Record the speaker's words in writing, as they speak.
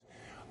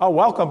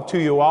Welcome to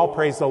you all.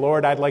 Praise the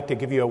Lord. I'd like to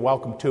give you a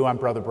welcome too. I'm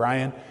Brother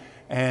Bryan.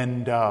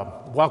 And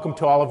welcome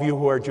to all of you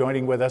who are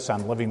joining with us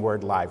on Living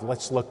Word Live.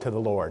 Let's look to the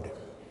Lord.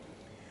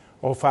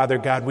 Oh, Father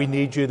God, we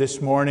need you this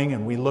morning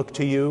and we look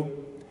to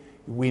you.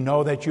 We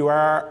know that you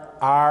are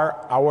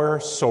our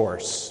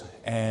source.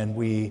 And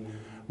we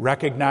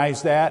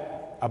recognize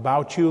that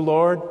about you,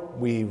 Lord.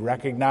 We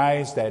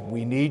recognize that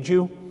we need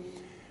you.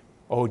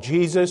 Oh,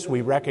 Jesus, we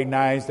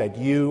recognize that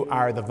you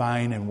are the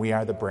vine and we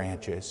are the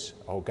branches.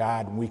 Oh,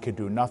 God, we could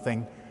do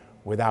nothing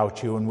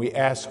without you. And we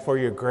ask for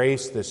your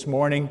grace this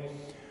morning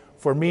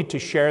for me to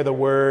share the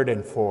word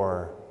and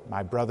for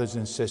my brothers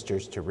and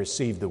sisters to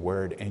receive the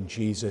word in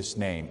Jesus'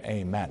 name.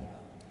 Amen.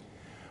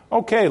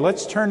 Okay,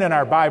 let's turn in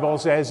our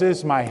Bibles. As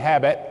is my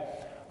habit,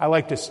 I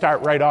like to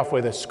start right off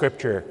with a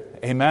scripture.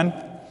 Amen.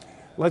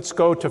 Let's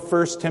go to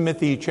 1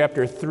 Timothy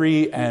chapter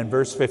 3 and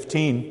verse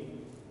 15.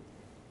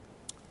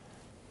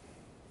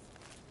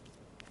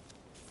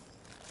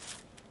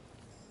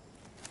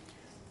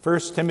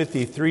 1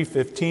 Timothy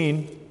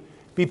 3:15.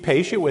 Be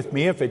patient with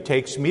me if it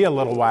takes me a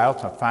little while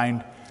to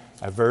find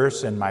a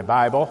verse in my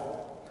Bible.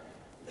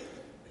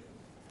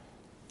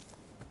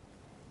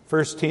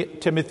 1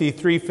 Timothy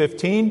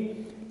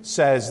 3:15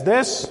 says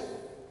this.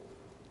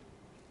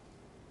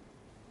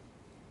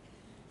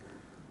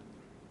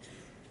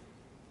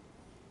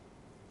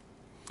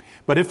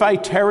 But if I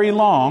tarry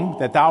long,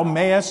 that thou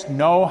mayest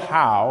know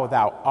how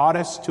thou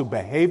oughtest to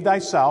behave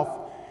thyself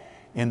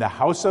in the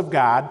house of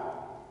God,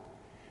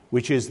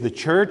 which is the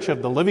church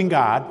of the living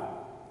God,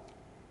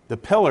 the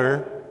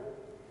pillar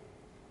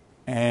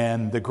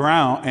and the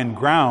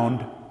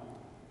ground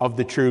of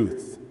the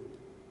truth.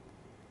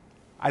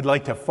 I'd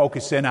like to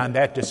focus in on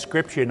that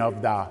description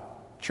of the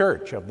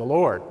church of the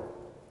Lord,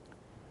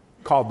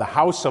 called the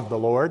house of the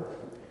Lord.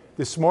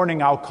 This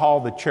morning I'll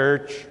call the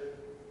church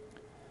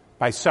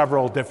by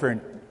several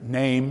different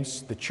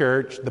names. The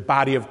church, the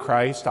body of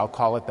Christ, I'll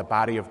call it the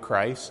body of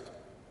Christ.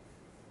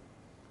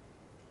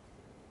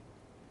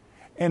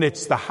 And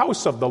it's the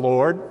house of the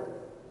Lord.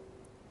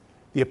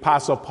 The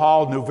Apostle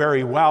Paul knew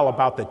very well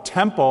about the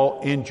temple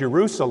in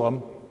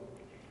Jerusalem,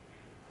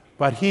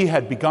 but he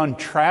had begun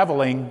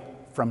traveling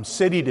from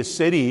city to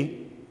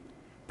city,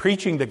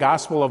 preaching the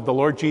gospel of the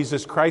Lord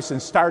Jesus Christ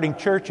and starting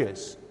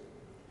churches.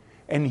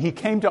 And he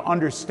came to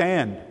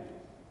understand,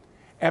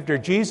 after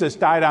Jesus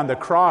died on the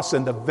cross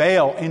and the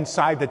veil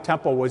inside the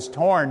temple was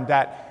torn,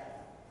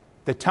 that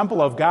the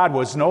temple of God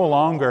was no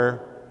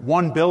longer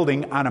one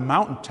building on a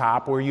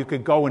mountaintop where you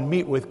could go and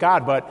meet with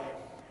God, but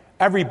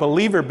every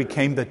believer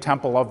became the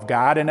temple of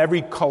God, and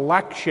every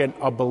collection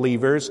of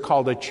believers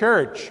called a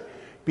church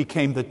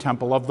became the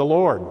temple of the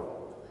Lord.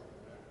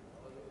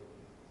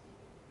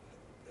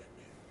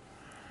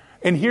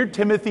 And here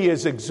Timothy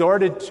is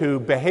exhorted to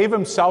behave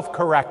himself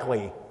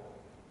correctly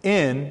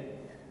in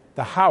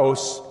the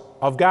house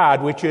of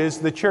God, which is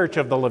the church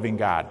of the living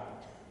God.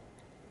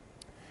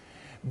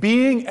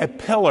 Being a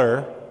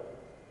pillar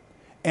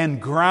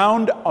and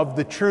ground of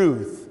the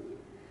truth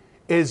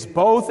is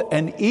both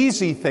an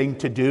easy thing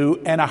to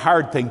do and a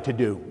hard thing to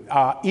do.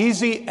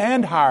 Easy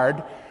and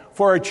hard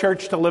for a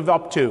church to live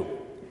up to.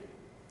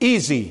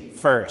 Easy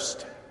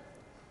first.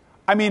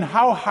 I mean,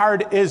 how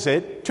hard is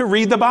it to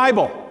read the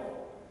Bible?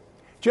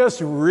 Just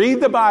read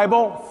the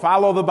Bible,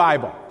 follow the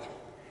Bible.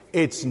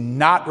 It's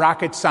not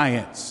rocket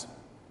science.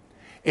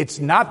 It's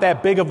not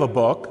that big of a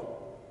book,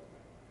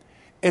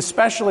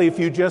 especially if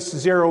you just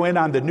zero in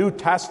on the New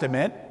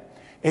Testament.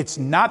 It's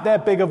not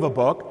that big of a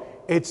book.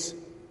 It's,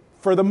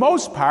 for the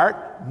most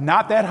part,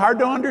 not that hard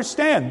to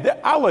understand.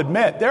 I'll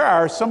admit, there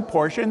are some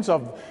portions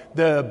of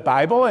the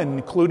Bible,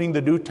 including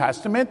the New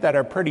Testament, that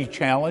are pretty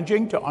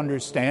challenging to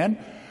understand.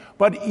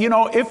 But,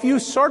 if you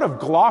sort of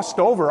glossed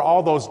over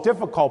all those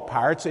difficult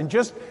parts and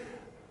just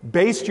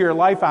based your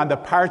life on the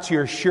parts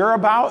you're sure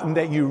about and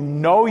that you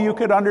know you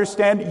could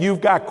understand,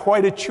 you've got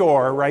quite a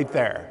chore right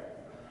there.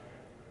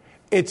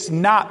 It's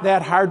not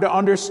that hard to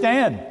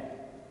understand.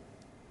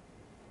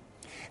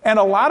 And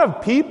a lot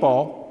of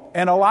people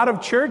and a lot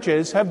of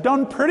churches have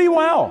done pretty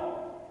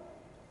well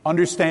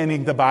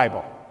understanding the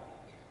Bible.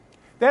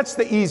 That's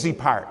the easy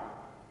part.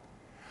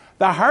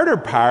 The harder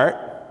part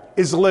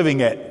is living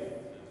it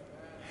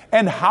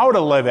and how to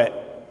live it.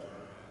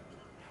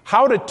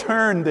 How to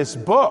turn this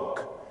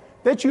book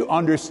that you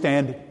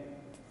understand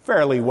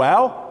fairly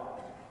well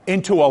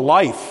into a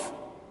life.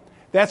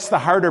 That's the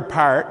harder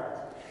part.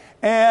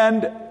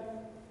 And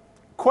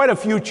quite a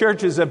few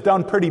churches have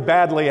done pretty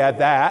badly at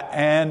that,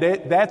 and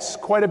that's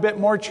quite a bit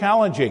more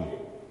challenging.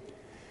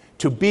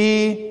 To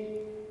be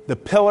the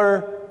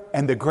pillar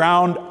and the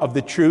ground of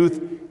the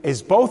truth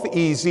is both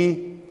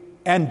easy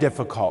and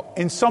difficult.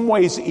 In some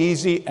ways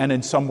easy and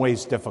in some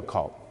ways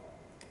difficult.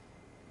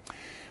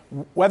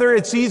 Whether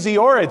it's easy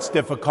or it's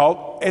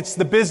difficult, it's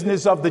the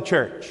business of the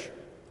church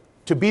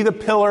to be the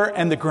pillar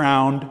and the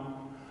ground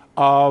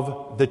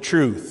of the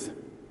truth.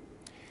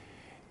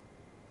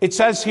 It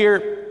says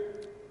here,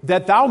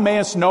 that thou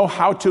mayest know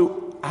how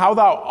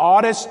thou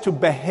oughtest to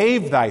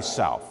behave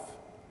thyself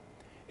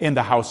in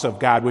the house of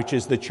God, which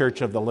is the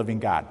church of the living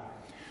God.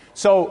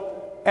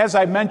 So as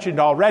I mentioned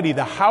already,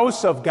 the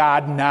house of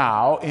God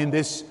now in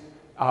this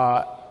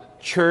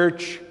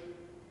church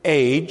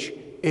age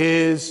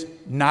is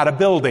not a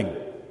building.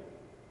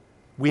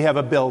 We have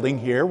a building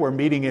here. We're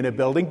meeting in a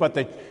building,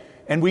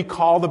 and we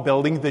call the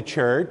building the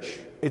church.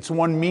 It's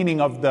one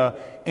meaning of the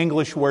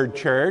English word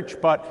church,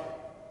 but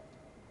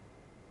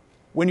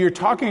when you're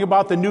talking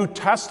about the New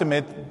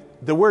Testament,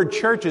 the word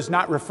church is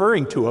not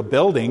referring to a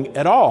building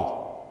at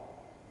all.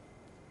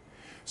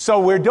 So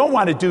we don't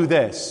want to do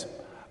this.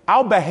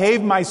 I'll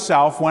behave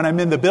myself when I'm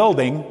in the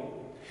building,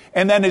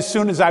 and then as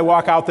soon as I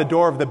walk out the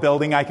door of the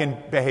building, I can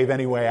behave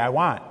any way I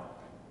want.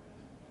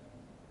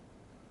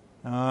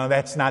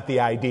 That's not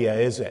the idea,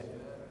 is it?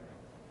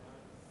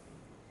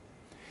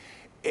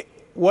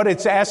 What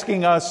it's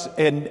asking us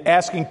and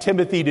asking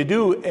Timothy to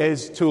do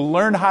is to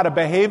learn how to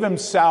behave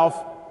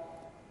himself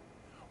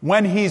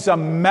when he's a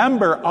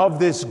member of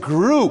this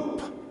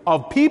group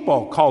of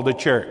people called a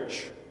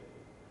church.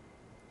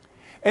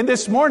 And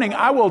this morning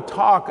I will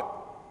talk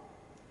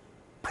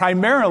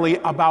primarily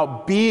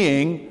about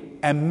being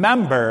a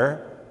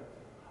member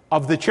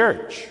of the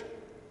church.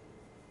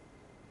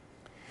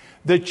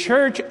 The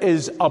church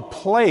is a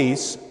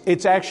place,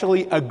 it's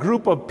actually a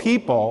group of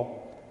people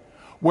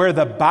where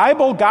the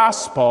Bible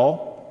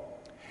gospel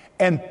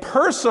and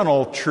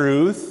personal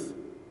truth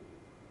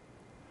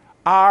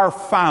are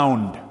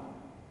found.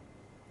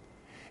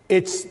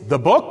 It's the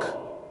book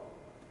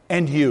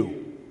and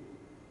you.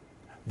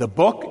 The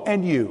book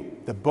and you.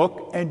 The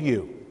book and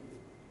you.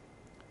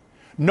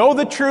 Know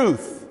the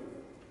truth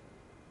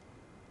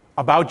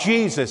about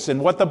Jesus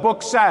and what the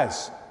book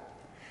says,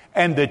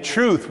 and the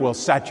truth will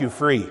set you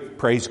free.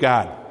 Praise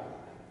God.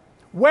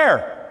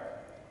 Where?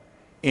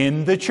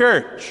 In the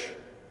church.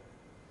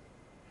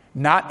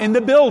 Not in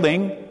the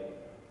building,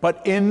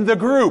 but in the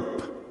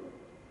group,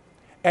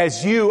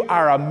 as you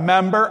are a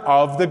member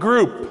of the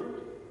group.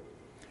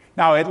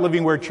 Now, at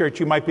Living Word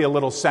Church, you might be a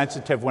little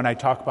sensitive when I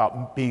talk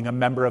about being a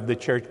member of the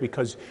church,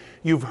 because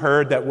you've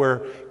heard that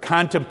we're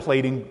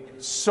contemplating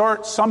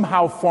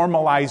somehow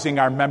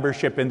formalizing our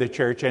membership in the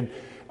church, and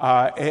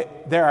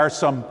there are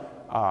some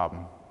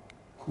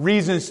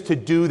reasons to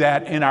do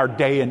that in our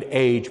day and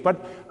age.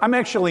 But I'm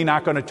actually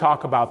not going to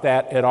talk about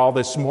that at all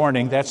this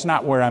morning. That's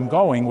not where I'm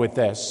going with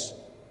this.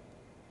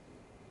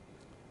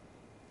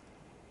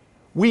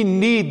 We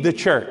need the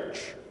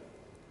church.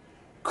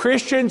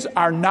 Christians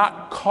are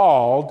not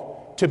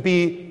called to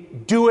be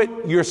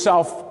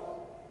do-it-yourself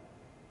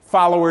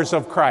followers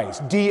of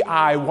Christ,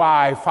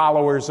 DIY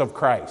followers of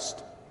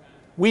Christ.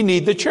 We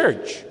need the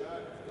church.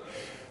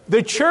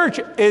 The church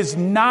is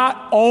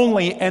not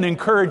only an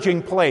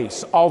encouraging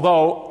place,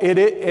 although it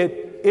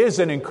is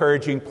an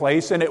encouraging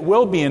place and it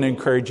will be an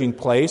encouraging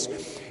place.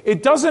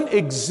 It doesn't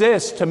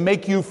exist to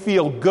make you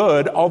feel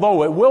good,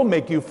 although it will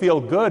make you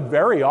feel good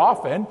very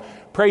often.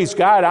 Praise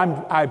God.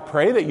 I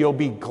pray that you'll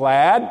be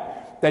glad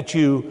that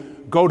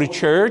you go to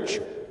church.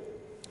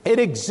 It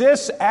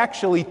exists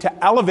actually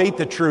to elevate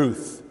the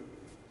truth.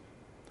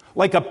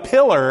 Like a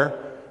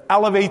pillar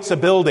elevates a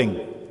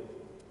building.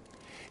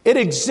 It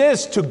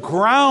exists to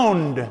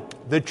ground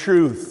the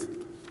truth,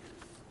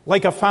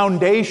 like a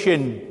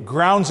foundation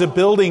grounds a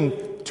building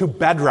to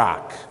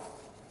bedrock.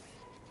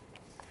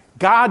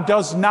 God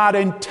does not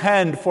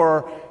intend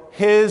for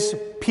His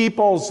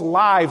people's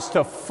lives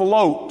to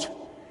float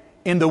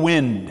in the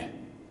wind,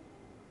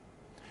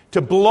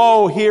 to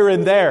blow here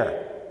and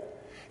there.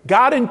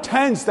 God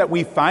intends that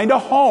we find a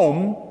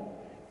home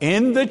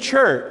in the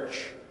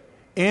church,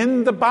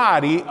 in the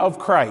body of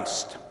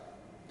Christ.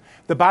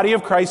 The body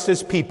of Christ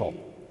is people.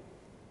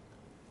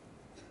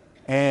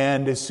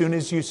 And as soon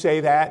as you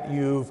say that,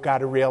 you've got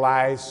to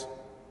realize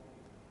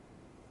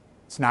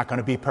it's not going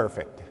to be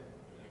perfect,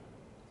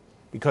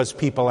 because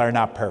people are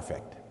not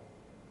perfect.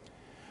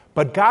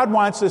 But God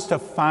wants us to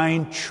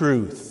find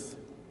truth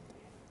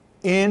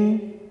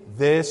in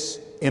this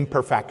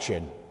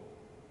imperfection,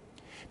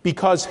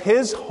 because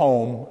His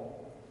home,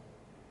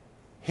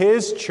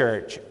 His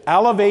church,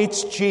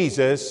 elevates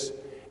Jesus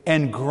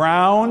and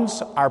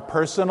grounds our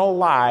personal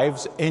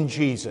lives in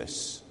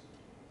Jesus.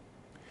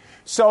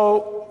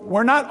 So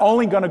we're not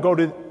only going to go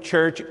to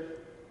church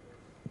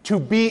to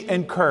be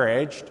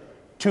encouraged,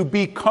 to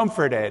be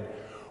comforted.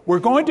 We're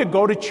going to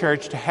go to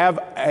church to have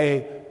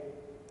a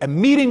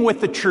meeting with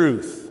the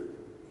truth.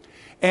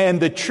 And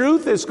the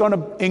truth is going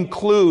to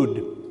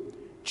include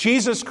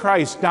Jesus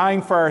Christ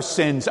dying for our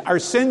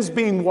sins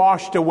being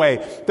washed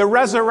away, the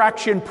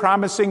resurrection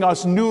promising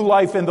us new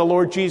life in the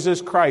Lord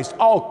Jesus Christ,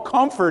 all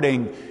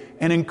comforting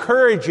and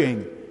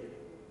encouraging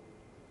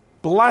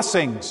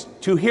blessings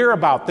to hear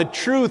about. The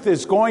truth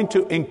is going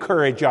to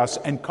encourage us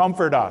and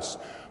comfort us,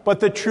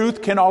 but the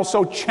truth can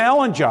also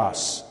challenge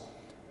us.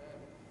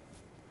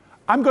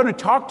 I'm going to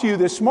talk to you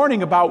this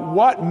morning about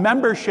what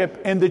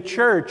membership in the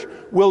church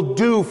will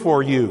do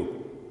for you.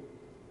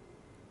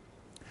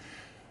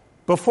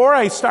 Before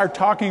I start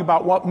talking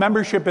about what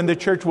membership in the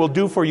church will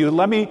do for you,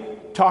 let me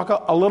talk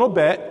a little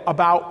bit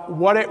about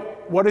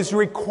what is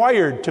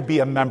required to be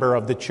a member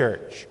of the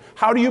church.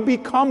 How do you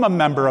become a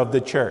member of the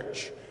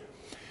church?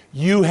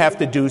 You have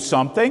to do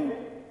something,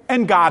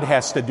 and God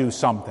has to do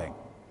something.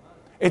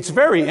 It's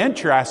very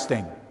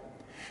interesting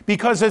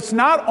because it's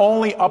not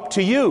only up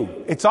to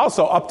you, it's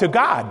also up to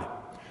God.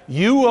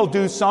 You will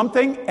do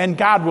something and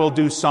God will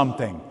do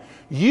something.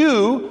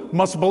 You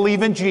must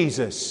believe in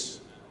Jesus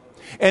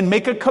and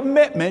make a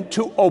commitment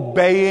to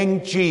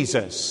obeying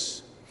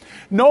Jesus.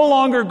 No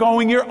longer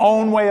going your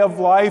own way of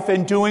life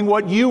and doing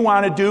what you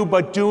want to do,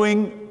 but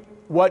doing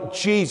what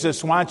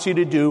Jesus wants you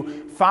to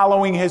do,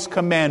 following his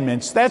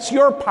commandments. That's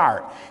your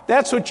part.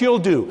 That's what you'll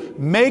do.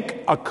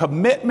 Make a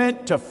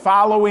commitment to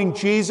following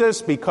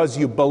Jesus because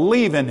you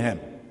believe in him.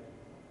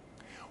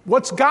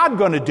 What's God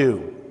going to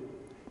do?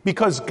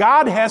 Because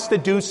God has to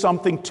do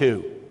something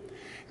too.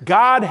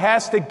 God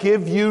has to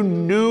give you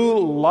new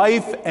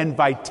life and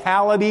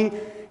vitality,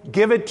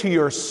 give it to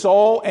your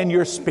soul and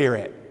your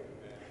spirit.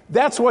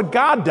 That's what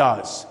God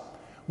does.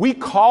 We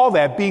call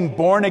that being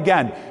born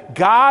again.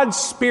 God's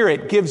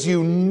Spirit gives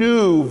you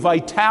new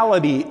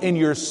vitality in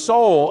your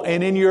soul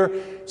and in your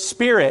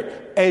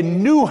spirit. A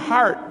new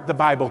heart, the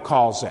Bible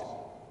calls it.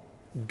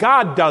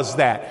 God does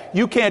that.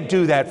 You can't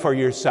do that for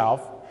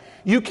yourself.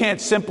 You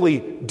can't simply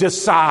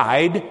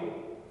decide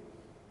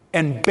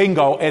and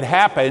bingo, it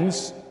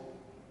happens.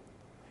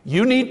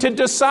 You need to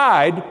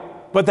decide,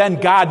 but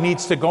then God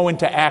needs to go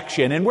into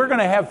action. And we're going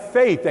to have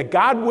faith that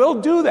God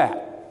will do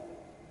that.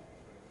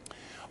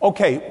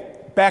 Okay,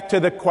 back to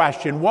the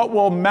question, what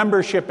will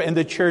membership in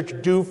the church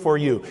do for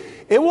you?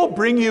 It will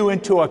bring you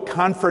into a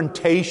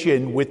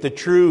confrontation with the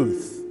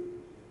truth.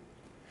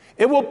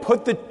 It will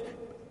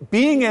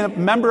being a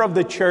member of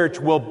the church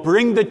will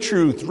bring the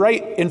truth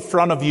right in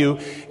front of you.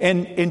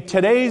 And in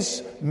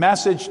today's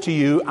message to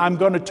you, I'm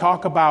going to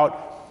talk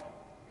about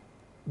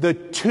the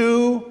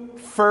two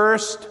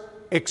first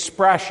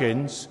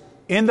expressions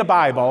in the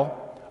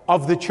Bible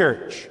of the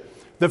church.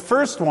 The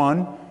first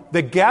one,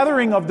 the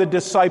gathering of the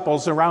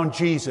disciples around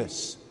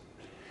Jesus.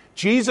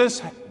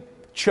 Jesus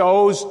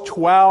chose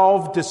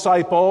 12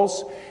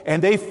 disciples,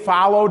 and they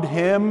followed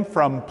him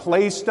from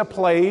place to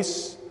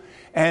place.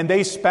 And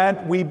they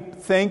spent, we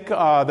think,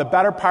 the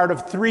better part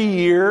of 3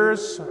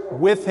 years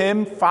with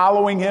him,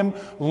 following him,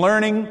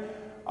 learning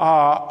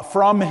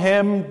from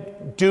him,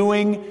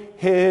 doing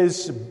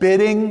his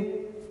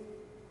bidding.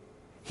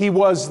 He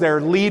was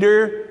their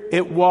leader.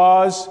 It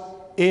was,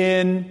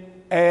 in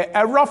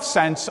a rough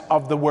sense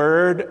of the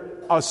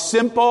word, a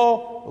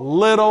simple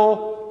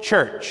little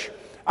church.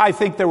 I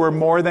think there were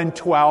more than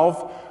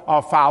 12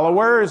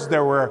 followers.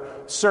 There were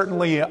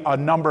certainly a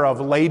number of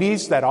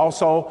ladies that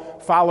also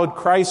followed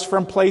Christ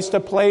from place to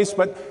place.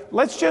 But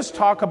let's just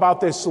talk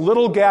about this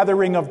little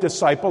gathering of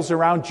disciples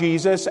around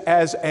Jesus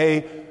as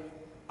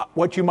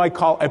what you might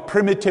call a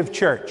primitive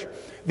church.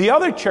 The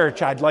other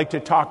church I'd like to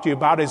talk to you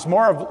about is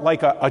more of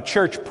like a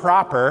church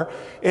proper.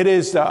 It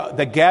is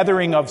the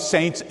gathering of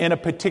saints in a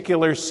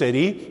particular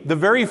city, the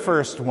very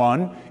first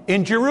one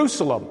in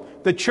Jerusalem,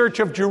 the Church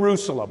of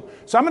Jerusalem.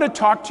 So I'm going to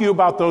talk to you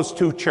about those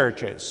two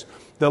churches.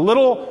 The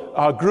little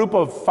group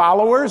of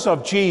followers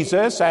of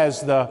Jesus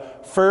as the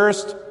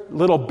first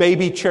little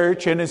baby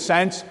church in a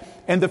sense,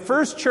 and the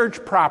first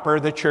church proper,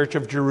 the Church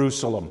of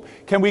Jerusalem.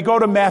 Can we go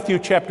to Matthew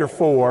chapter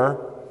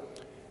 4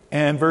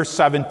 and verse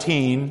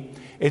 17?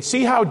 And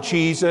see how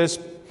Jesus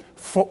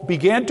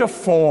began to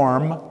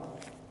form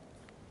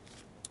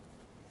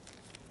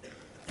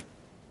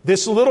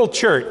this little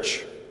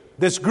church,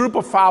 this group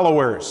of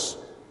followers.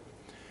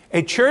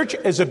 A church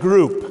is a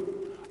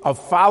group of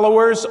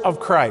followers of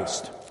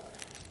Christ.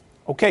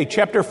 Okay,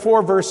 chapter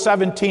 4, verse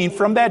 17.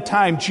 From that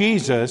time,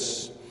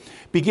 Jesus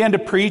began to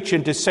preach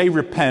and to say,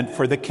 "Repent,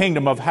 for the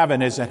kingdom of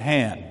heaven is at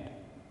hand."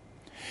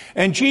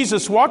 And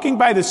Jesus, walking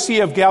by the Sea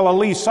of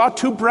Galilee, saw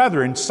two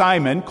brethren,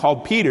 Simon,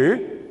 called Peter,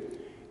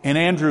 and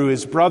Andrew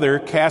his brother,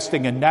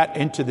 casting a net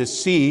into the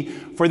sea,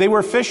 for they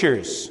were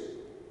fishers.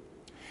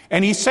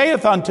 And he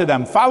saith unto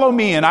them, "Follow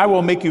me, and I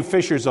will make you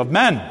fishers of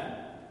men."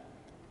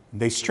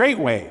 And they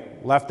straightway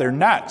left their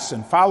nets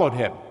and followed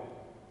him.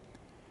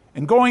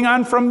 And going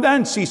on from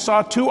thence, he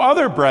saw two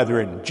other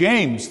brethren,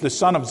 James the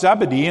son of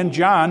Zebedee, and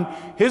John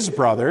his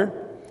brother,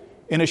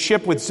 in a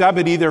ship with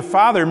Zebedee their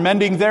father,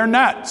 mending their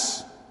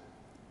nets.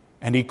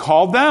 And he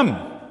called them.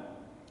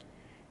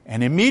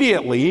 And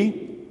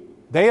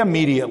they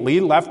immediately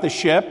left the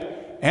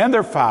ship and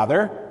their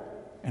father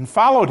and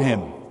followed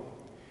him.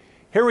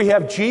 Here we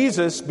have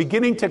Jesus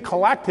beginning to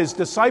collect his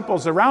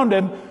disciples around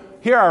him.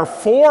 Here are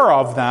 4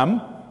 of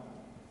them.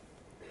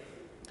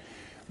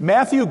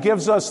 Matthew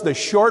gives us the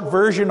short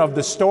version of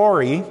the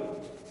story.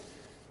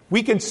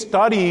 We can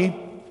study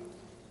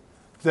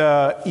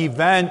the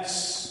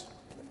events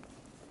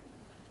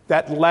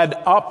that led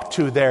up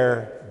to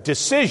their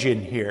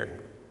decision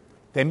here.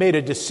 They made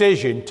a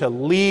decision to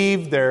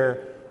leave their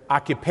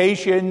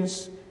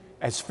occupations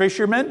as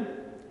fishermen,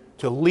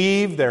 to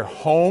leave their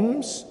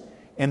homes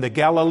in the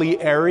Galilee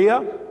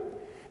area,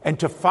 and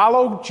to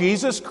follow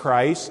Jesus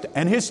Christ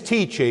and his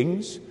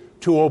teachings,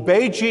 to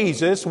obey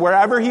Jesus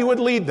wherever he would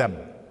lead them.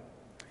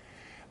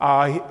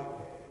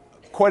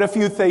 Quite a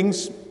few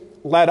things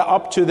led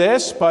up to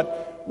this,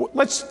 but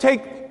let's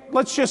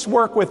just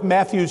work with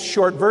Matthew's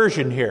short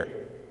version here.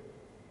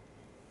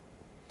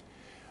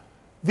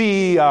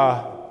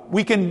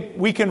 We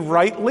can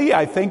rightly,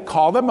 I think,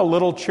 call them a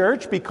little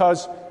church,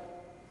 because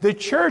the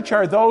church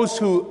are those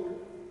who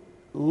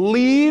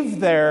leave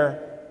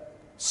their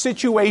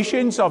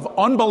situations of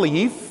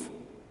unbelief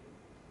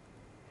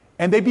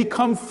and they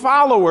become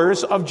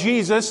followers of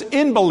Jesus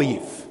in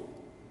belief.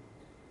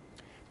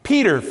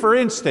 Peter, for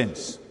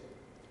instance,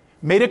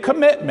 made a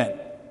commitment.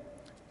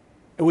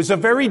 It was a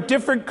very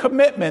different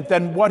commitment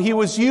than what he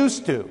was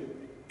used to.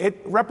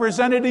 It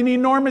represented an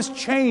enormous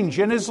change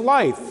in his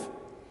life.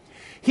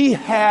 He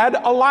had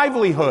a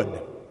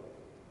livelihood.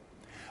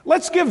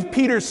 Let's give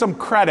Peter some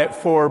credit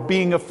for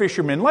being a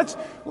fisherman. Let's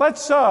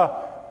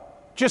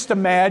just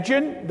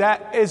imagine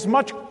that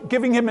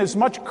giving him as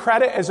much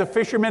credit as a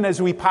fisherman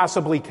as we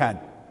possibly can.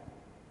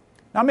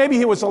 Now, maybe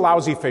he was a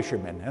lousy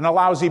fisherman and a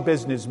lousy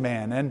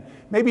businessman, and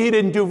maybe he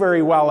didn't do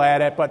very well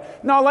at it,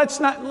 but no,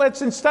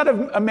 let's instead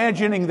of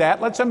imagining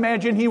that, let's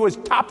imagine he was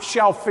top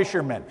shelf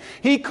fisherman.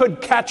 He could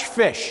catch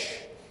fish.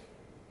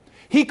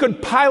 He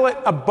could pilot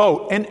a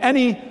boat in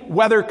any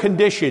weather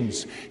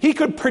conditions. He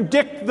could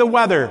predict the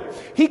weather.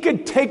 He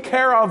could take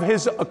care of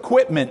his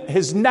equipment,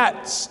 his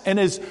nets and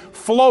his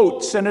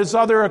floats and his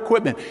other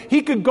equipment.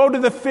 He could go to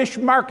the fish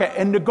market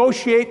and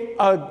negotiate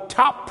a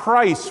top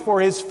price for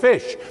his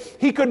fish.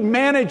 He could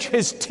manage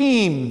his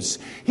teams.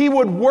 He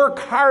would work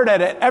hard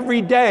at it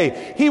every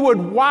day. He would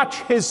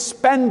watch his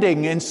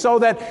spending, and so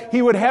that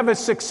he would have a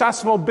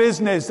successful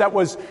business that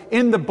was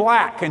in the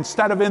black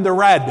instead of in the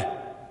red.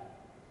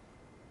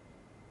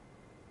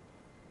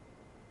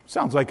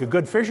 Sounds like a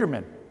good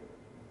fisherman.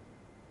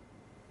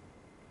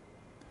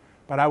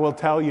 But I will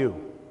tell you,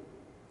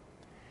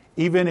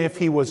 even if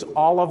he was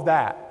all of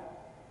that,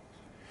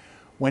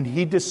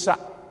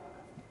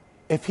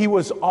 if he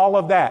was all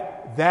of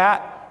that,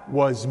 that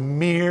was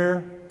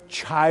mere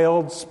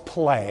child's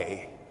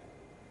play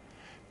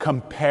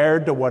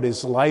compared to what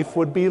his life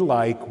would be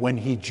like when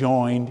he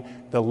joined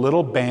the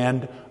little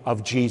band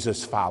of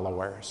Jesus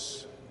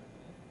followers.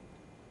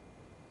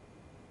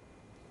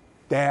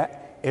 That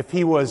if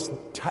he was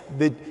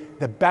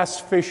the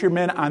best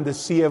fisherman on the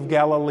Sea of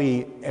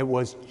Galilee, it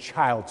was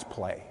child's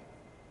play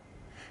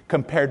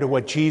compared to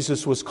what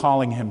Jesus was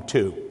calling him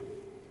to.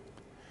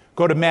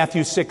 Go to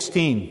Matthew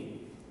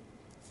 16,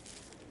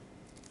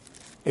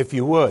 if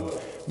you would.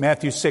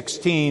 Matthew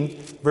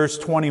 16, verse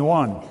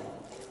 21.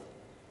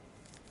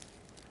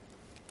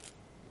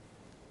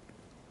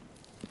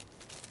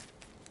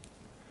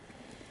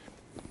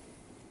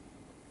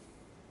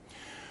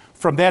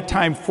 From that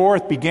time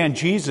forth began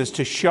Jesus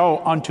to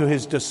show unto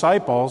his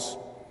disciples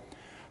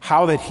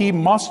how that he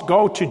must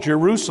go to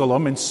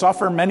Jerusalem and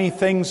suffer many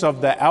things of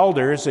the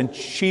elders and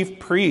chief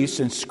priests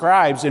and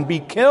scribes, and be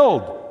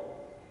killed,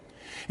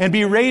 and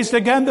be raised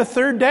again the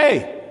third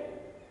day.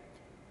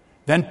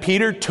 Then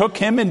Peter took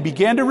him and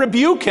began to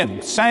rebuke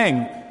him,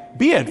 saying,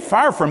 Be it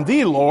far from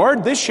thee,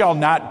 Lord, this shall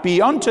not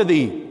be unto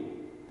thee.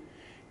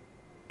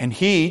 And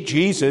he,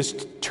 Jesus,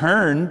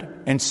 turned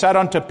and said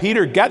unto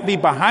Peter, Get thee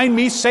behind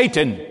me,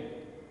 Satan.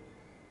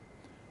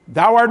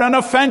 Thou art an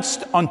offense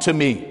unto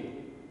me,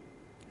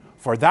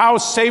 for thou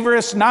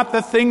savorest not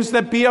the things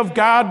that be of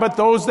God, but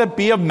those that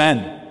be of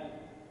men.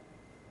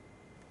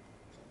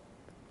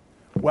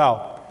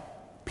 Well,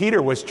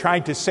 Peter was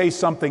trying to say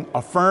something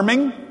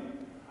affirming,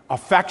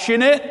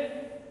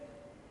 affectionate,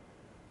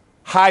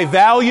 high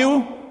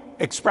value,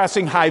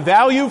 expressing high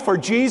value for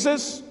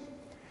Jesus.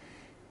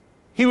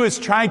 He was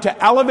trying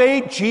to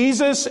elevate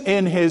Jesus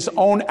in his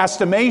own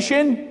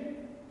estimation.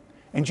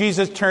 And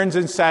Jesus turns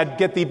and said,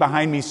 Get thee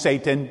behind me,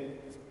 Satan.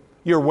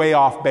 You're way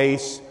off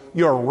base.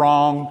 You're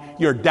wrong.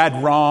 You're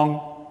dead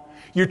wrong.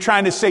 You're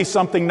trying to say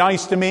something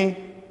nice to me.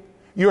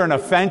 You're an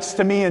offense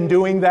to me in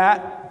doing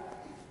that.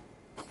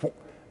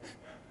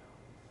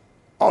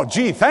 Oh,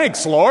 gee,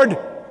 thanks, Lord. I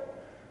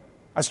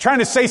was trying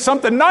to say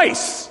something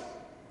nice.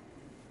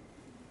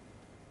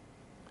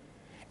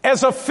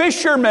 As a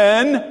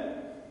fisherman,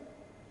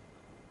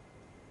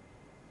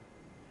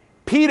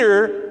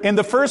 Peter, in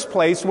the first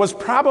place, was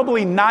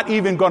probably not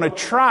even going to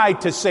try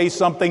to say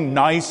something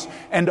nice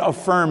and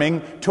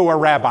affirming to a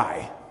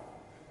rabbi,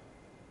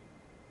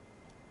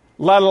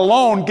 let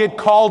alone get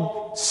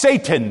called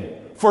Satan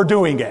for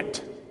doing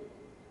it.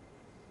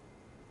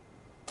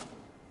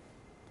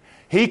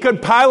 He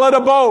could pilot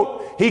a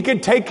boat. He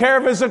could take care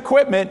of his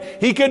equipment.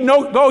 He could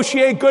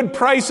negotiate good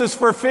prices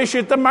for fish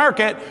at the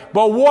market.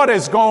 But what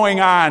is going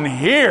on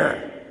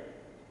here?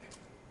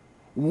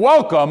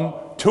 Welcome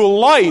to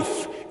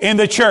life in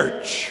the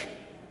church.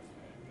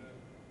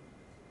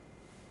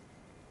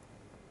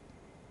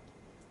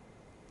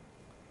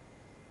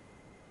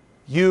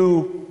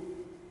 You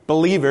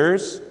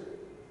believers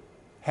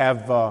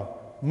have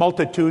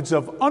multitudes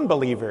of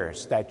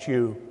unbelievers that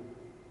you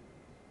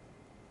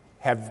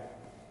have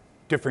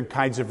different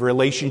kinds of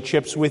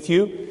relationships with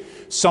you.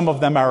 Some of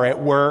them are at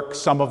work.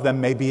 Some of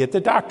them may be at the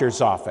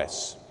doctor's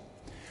office.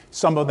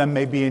 Some of them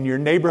may be in your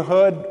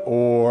neighborhood,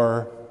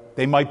 or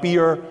they might be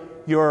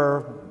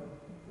your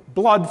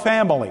blood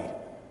family.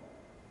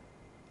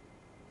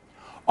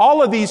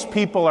 All of these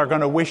people are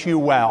going to wish you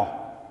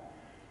well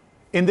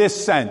in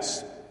this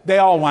sense. they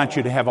all want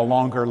you to have a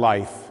longer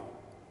life.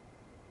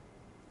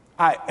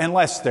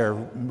 Unless they're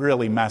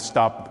really messed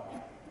up,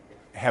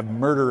 have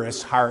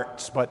murderous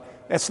hearts, but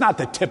that's not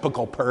the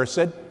typical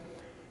person.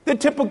 The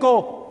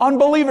typical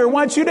unbeliever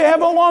wants you to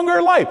have a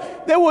longer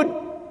life. They would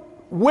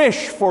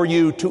wish for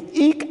you to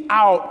eke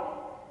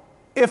out,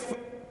 if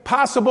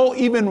possible,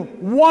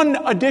 even one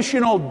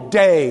additional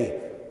day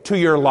to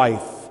your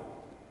life.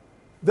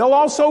 They'll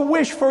also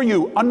wish for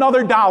you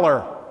another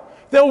dollar.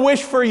 They'll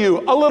wish for you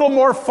a little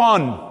more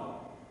fun.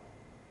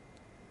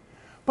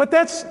 But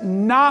that's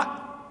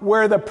not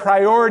where the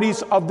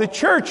priorities of the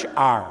church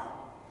are.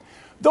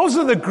 Those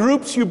are the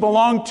groups you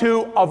belong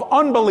to of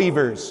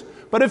unbelievers.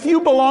 But if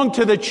you belong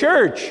to the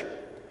church,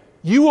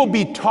 you will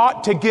be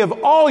taught to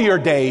give all your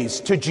days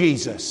to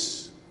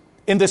Jesus,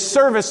 in the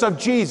service of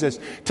Jesus,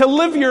 to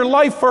live your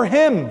life for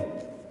Him.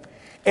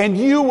 And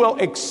you will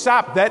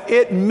accept that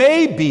it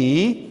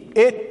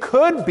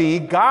could be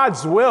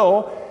God's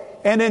will,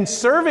 and in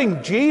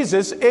serving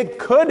Jesus, it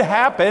could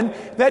happen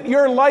that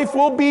your life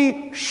will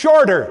be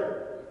shorter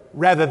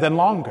rather than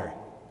longer.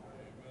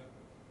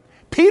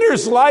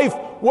 Peter's life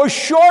was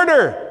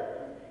shorter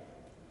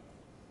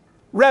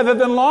rather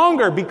than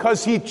longer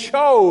because he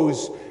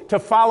chose to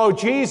follow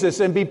Jesus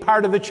and be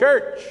part of the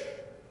church.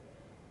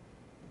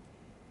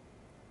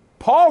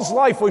 Paul's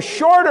life was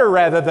shorter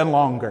rather than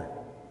longer.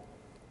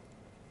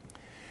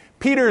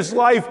 Peter's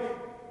life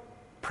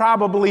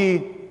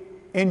probably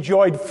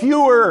enjoyed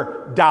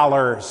fewer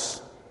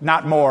dollars,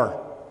 not more.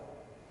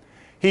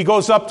 He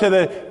goes up to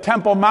the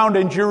Temple Mount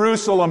in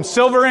Jerusalem.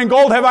 Silver and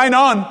gold have I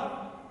none.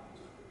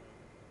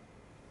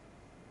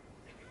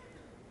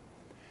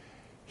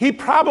 He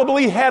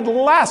probably had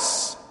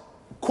less,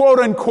 quote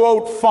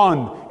unquote,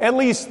 fun. At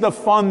least the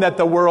fun that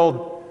the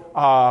world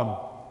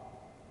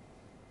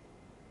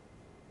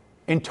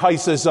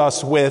entices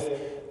us with,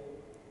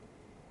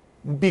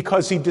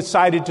 because he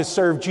decided to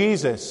serve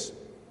Jesus.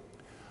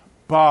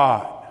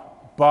 But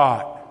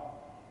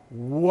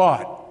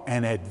what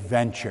an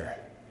adventure.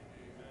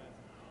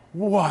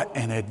 What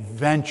an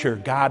adventure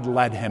God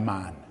led him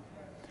on.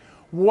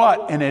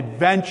 What an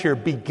adventure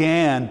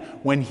began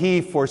when he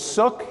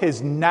forsook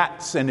his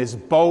nets and his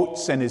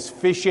boats and his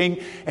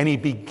fishing, and he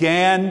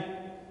began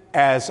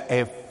as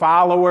a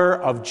follower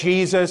of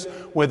Jesus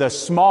with a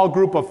small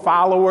group of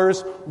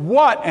followers.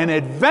 What an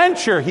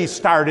adventure he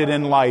started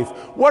in life.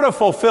 What a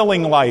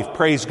fulfilling life.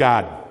 Praise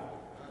God.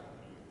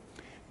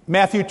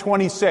 Matthew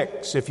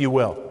 26, if you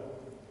will.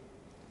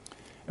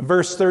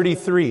 Verse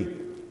 33.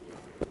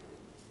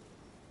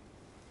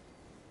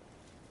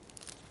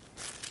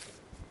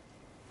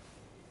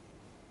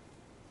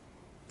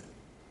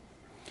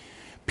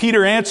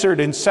 Peter answered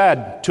and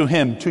said to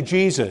him, to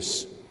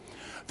Jesus,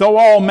 though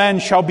all men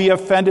shall be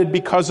offended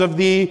because of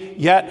thee,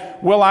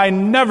 yet will I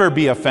never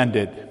be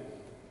offended.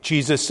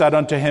 Jesus said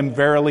unto him,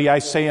 verily I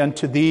say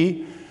unto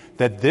thee,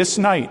 that this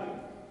night,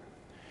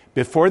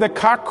 before the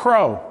cock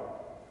crow,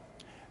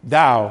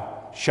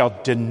 thou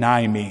shalt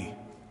deny me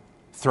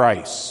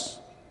thrice.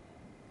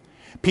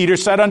 Peter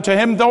said unto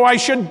him, though I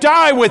should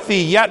die with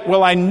thee, yet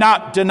will I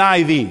not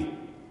deny thee.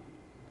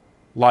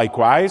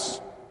 Likewise,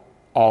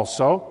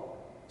 also,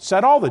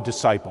 said all the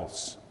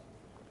disciples.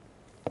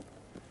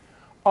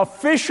 A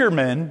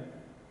fisherman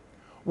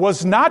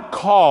was not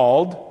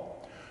called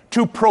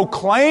to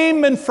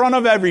proclaim in front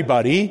of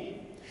everybody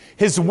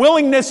his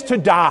willingness to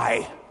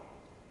die.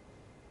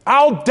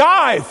 I'll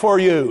die for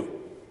you.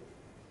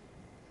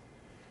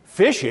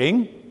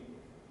 Fishing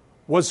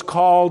was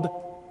called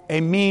a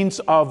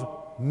means of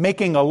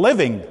making a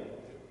living.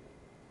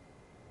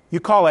 You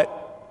call it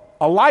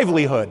a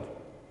livelihood.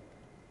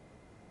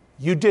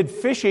 You did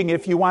fishing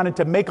if you wanted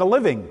to make a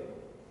living.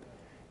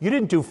 You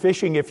didn't do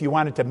fishing if you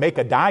wanted to make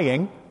a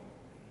dying.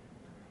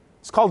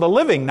 It's called a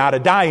living, not a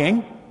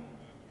dying.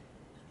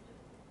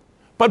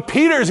 But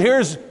Peter's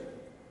here's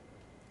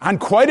on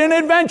quite an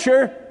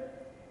adventure,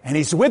 and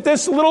he's with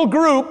this little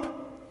group,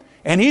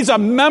 and he's a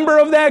member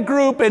of that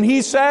group, and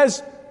he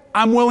says,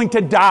 I'm willing to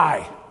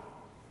die.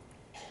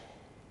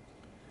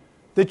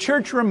 The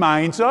church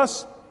reminds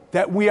us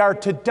that we are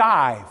to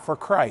die for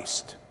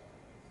Christ.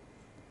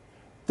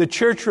 The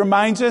church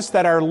reminds us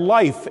that our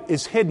life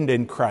is hidden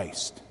in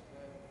Christ.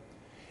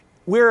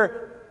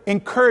 We're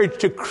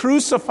encouraged to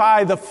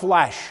crucify the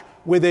flesh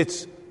with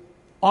its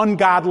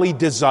ungodly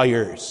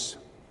desires.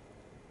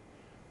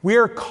 We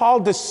are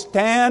called to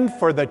stand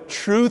for the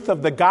truth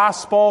of the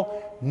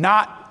gospel,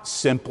 not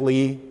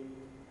simply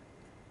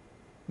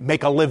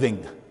make a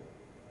living.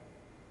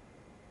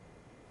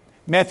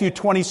 Matthew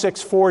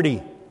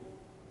 26:40.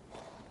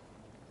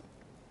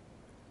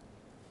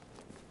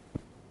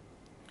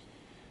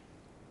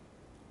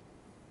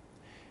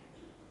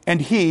 And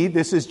he,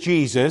 this is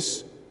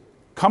Jesus,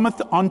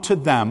 cometh unto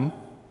them,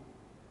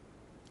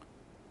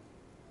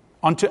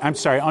 unto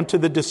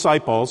the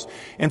disciples,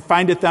 and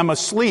findeth them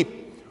asleep.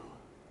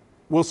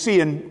 We'll see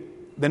in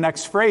the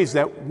next phrase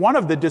that one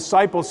of the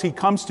disciples he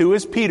comes to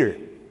is Peter.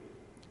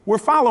 We're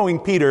following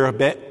Peter a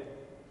bit.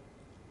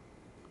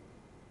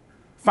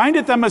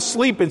 Findeth them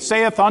asleep, and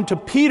saith unto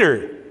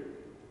Peter.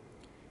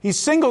 He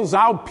singles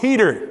out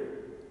Peter.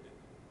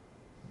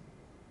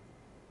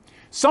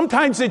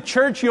 Sometimes at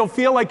church you'll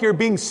feel like you're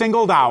being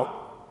singled out.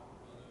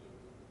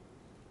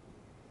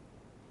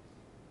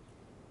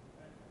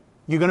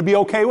 You going to be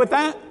okay with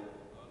that?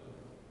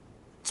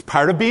 It's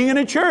part of being in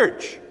a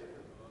church.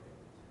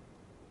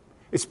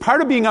 It's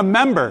part of being a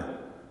member,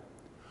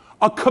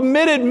 a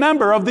committed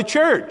member of the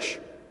church.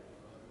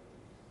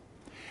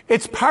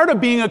 It's part of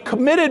being a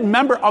committed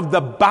member of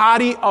the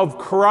body of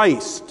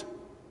Christ.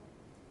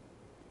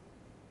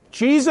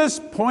 Jesus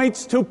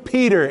points to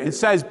Peter and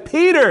says,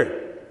 Peter,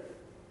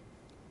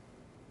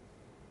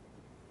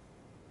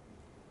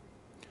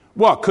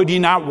 what, could ye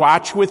not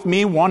watch with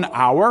me 1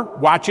 hour?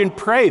 Watch and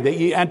pray that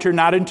ye enter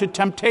not into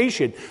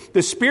temptation.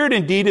 The spirit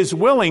indeed is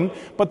willing,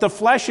 but the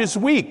flesh is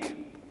weak.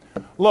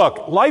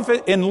 Look,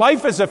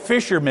 life as a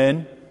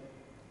fisherman,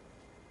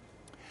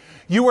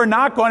 you are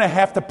not going to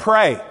have to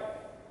pray.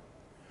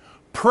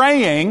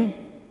 Praying,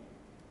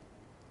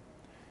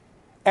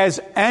 as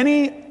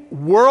any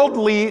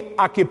worldly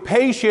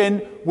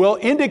occupation will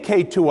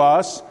indicate to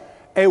us,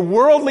 a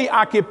worldly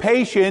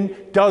occupation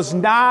does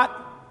not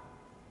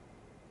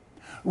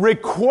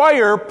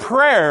require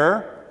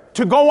prayer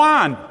to go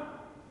on.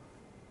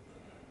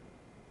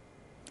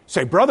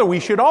 Say, brother, we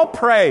should all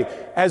pray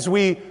as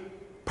we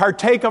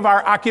partake of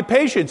our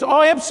occupations.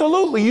 Oh,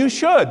 absolutely, you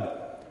should.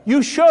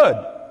 You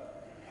should.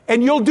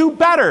 And you'll do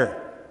better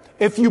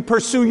if you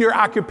pursue your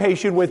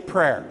occupation with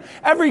prayer.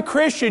 Every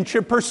Christian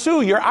should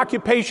pursue your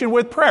occupation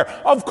with prayer.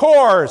 Of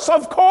course,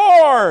 of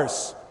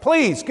course.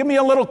 Please, give me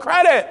a little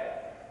credit.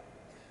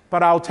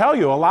 But I'll tell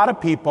you, a lot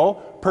of people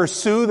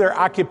pursue their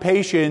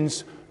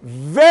occupations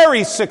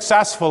very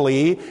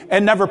successfully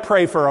and never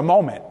pray for a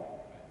moment.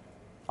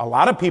 A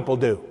lot of people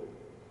do.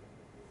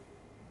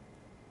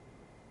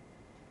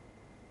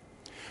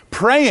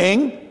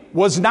 Praying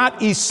was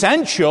not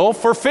essential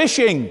for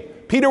fishing.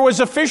 Peter was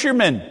a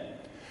fisherman.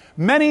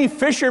 Many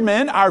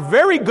fishermen are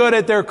very good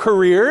at their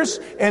careers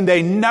and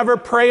they never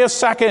pray a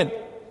second.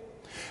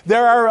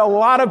 There are a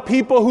lot of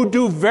people who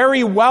do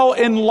very well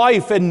in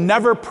life and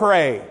never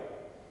pray.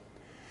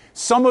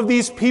 Some of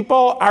these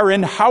people are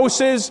in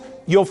houses.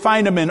 You'll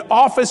find them in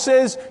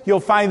offices. You'll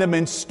find them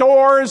in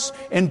stores,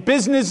 in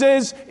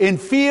businesses, in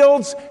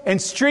fields, in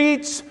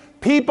streets.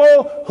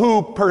 People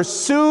who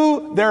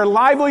pursue their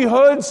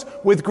livelihoods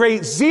with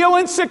great zeal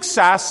and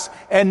success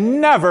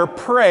and never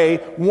pray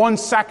 1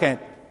 second.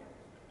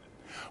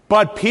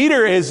 But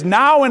Peter is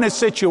now in a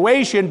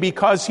situation,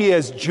 because he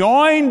has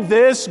joined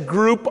this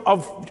group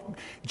of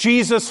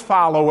Jesus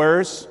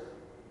followers,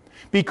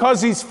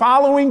 because he's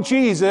following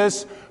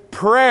Jesus,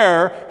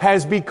 prayer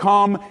has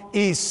become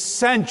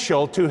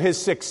essential to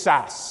his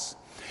success.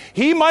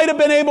 He might have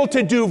been able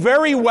to do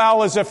very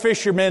well as a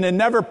fisherman and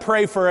never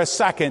pray for a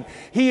second.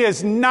 He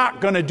is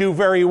not going to do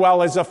very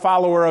well as a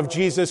follower of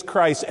Jesus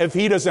Christ if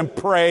he doesn't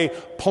pray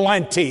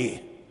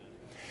plenty.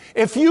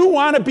 If you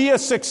want to be a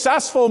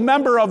successful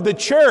member of the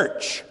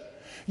church,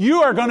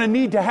 you are going to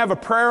need to have a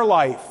prayer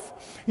life.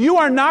 You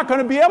are not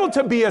going to be able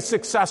to be a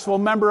successful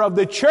member of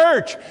the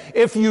church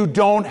if you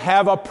don't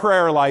have a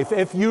prayer life,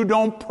 if you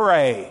don't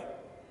pray.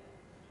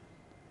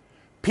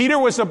 Peter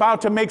was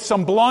about to make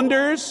some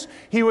blunders.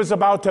 He was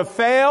about to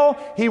fail.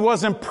 He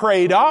wasn't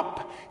prayed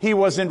up. He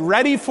wasn't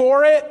ready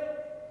for it.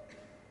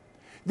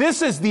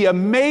 This is the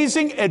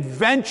amazing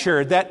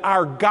adventure that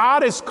our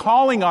God is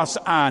calling us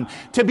on,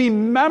 to be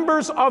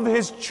members of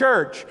his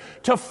church,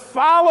 to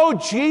follow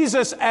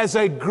Jesus as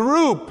a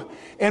group.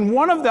 And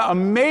one of the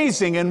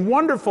amazing and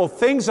wonderful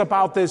things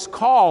about this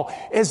call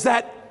is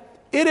that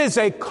it is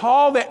a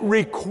call that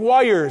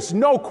requires,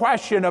 no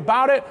question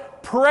about it,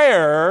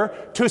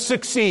 prayer to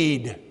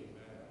succeed.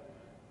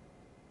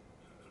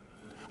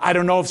 I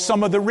don't know if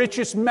some of the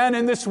richest men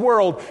in this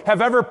world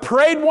have ever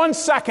prayed 1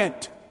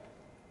 second.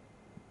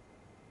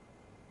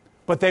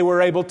 But they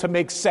were able to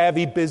make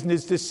savvy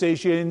business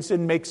decisions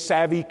and make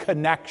savvy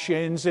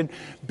connections and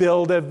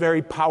build a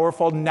very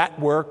powerful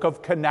network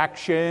of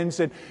connections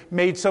and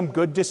made some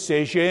good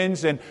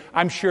decisions. And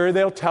I'm sure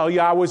they'll tell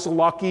you, I was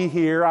lucky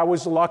here, I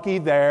was lucky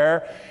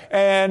there.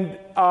 And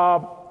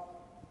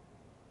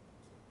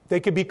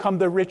they could become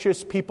the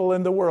richest people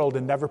in the world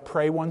and never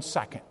pray 1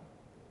 second.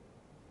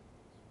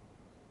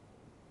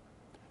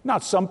 Now,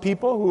 some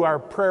people who are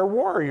prayer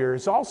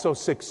warriors also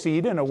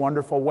succeed in a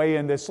wonderful way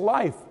in this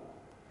life.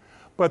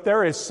 But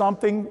there is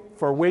something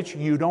for which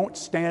you don't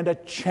stand a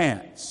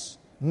chance,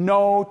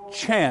 no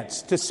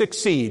chance to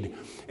succeed.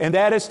 And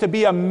that is to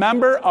be a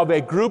member of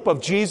a group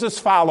of Jesus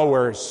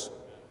followers.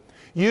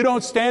 You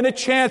don't stand a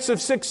chance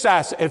of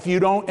success if you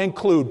don't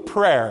include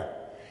prayer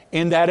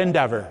in that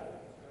endeavor.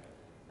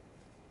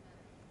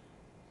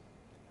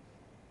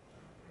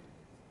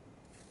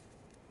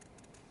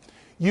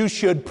 You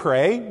should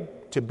pray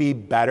to be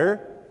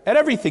better at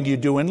everything you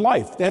do in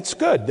life. That's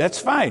good. That's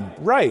fine.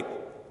 Right.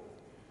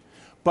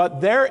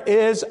 But there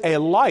is a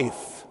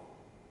life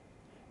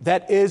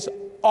that is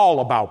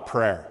all about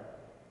prayer.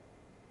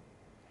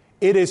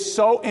 It is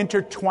so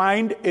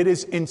intertwined, it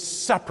is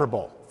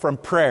inseparable from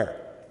prayer.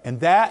 And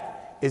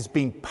that is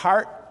being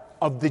part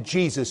of the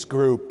Jesus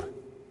group,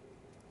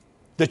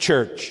 the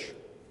church.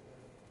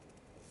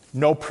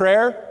 No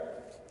prayer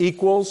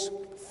equals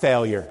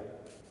failure.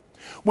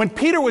 When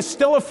Peter was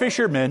still a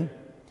fisherman,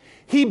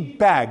 he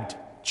begged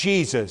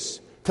Jesus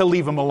to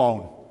leave him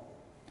alone.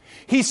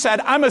 He said,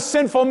 I'm a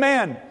sinful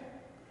man.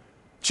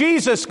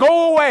 Jesus,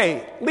 go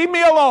away. Leave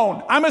me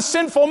alone. I'm a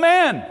sinful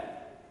man.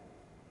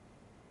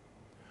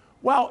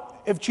 Well,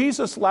 if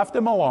Jesus left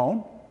him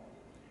alone,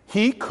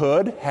 he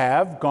could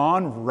have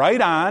gone right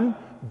on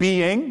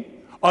being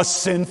a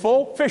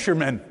sinful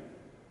fisherman.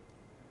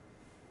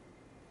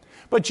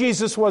 But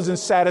Jesus wasn't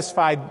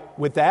satisfied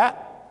with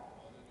that.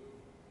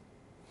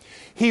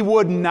 He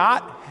would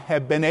not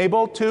have been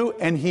able to,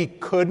 and he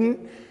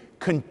couldn't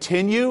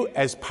continue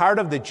as part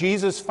of the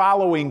Jesus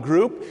following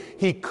group.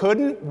 He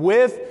couldn't,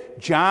 with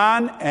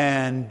John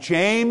and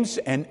James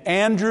and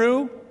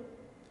Andrew,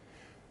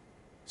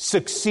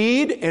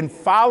 succeed in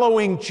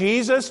following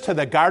Jesus to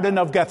the Garden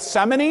of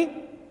Gethsemane,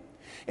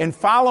 in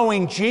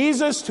following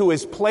Jesus to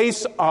his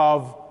place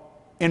of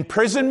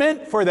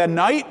imprisonment for the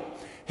night,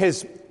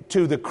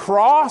 to the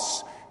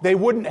cross. They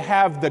wouldn't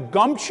have the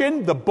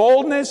gumption, the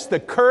boldness, the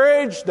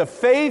courage, the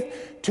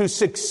faith to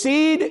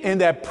succeed in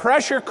that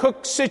pressure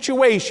cook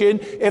situation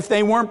if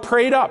they weren't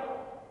prayed up.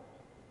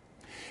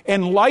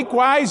 And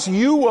likewise,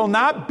 you will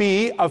not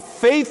be a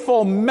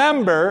faithful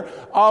member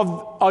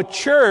of a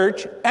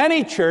church,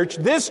 any church,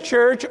 this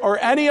church or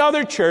any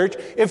other church,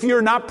 if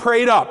you're not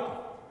prayed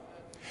up.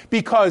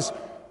 Because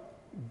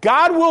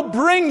God will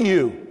bring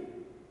you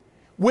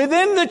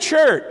within the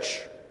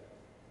church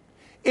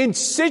in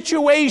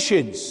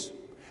situations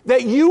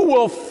that you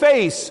will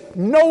face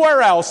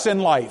nowhere else in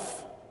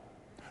life.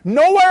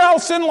 Nowhere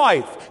else in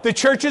life. The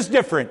church is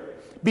different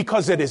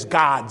because it is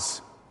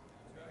God's.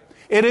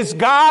 It is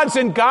God's,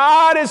 and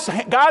God's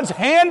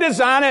hand is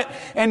on it,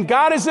 and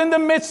God is in the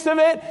midst of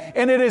it,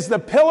 and it is the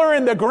pillar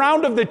and the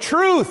ground of the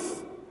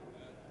truth.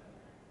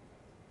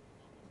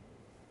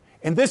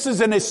 And this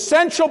is an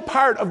essential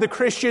part of the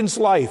Christian's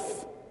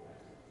life.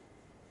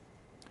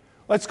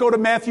 Let's go to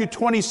Matthew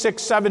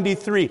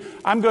 26:73.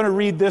 I'm going to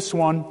read this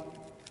one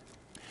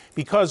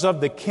because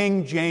of the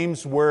King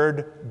James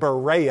word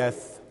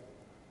bereath,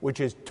 which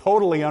is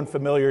totally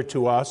unfamiliar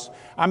to us.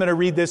 I'm going to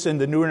read this in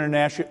the New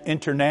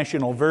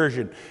International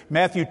Version.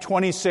 Matthew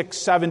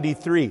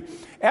 26:73.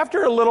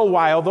 After a little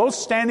while, those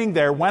standing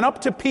there went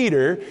up to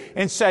Peter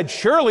and said,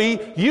 surely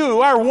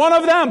you are one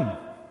of them.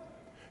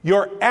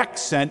 Your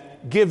accent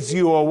gives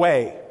you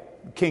away.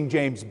 King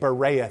James,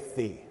 bereath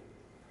thee.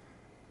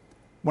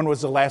 When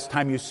was the last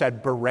time you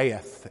said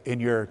bereath in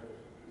your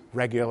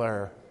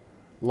regular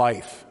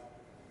life?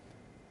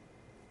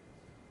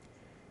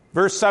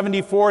 Verse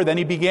 74, then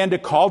he began to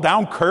call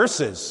down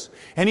curses,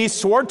 and he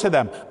swore to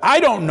them, I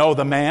don't know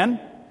the man.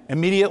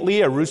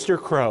 Immediately a rooster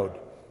crowed.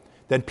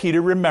 Then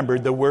Peter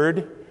remembered the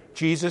word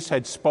Jesus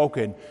had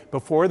spoken,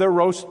 before the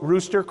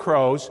rooster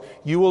crows,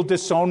 you will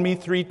disown me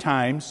 3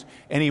 times.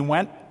 And he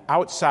went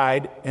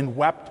outside and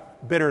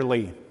wept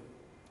bitterly.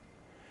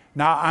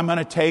 Now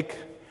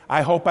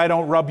I hope I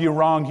don't rub you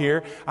wrong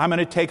here. I'm going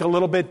to take a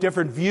little bit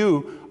different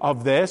view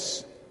of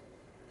this.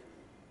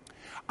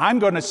 I'm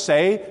going to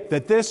say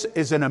that this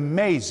is an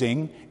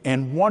amazing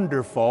and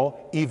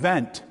wonderful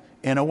event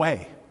in a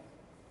way.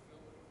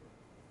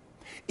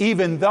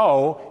 Even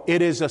though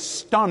it is a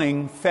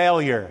stunning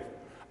failure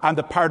on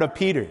the part of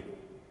Peter.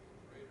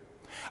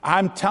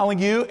 I'm telling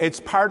you, it's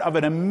part of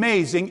an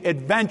amazing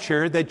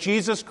adventure that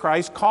Jesus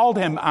Christ called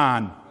him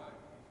on.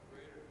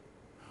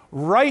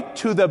 Right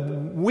to the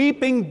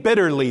weeping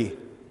bitterly.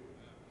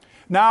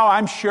 Now,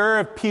 I'm sure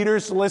if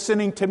Peter's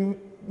listening to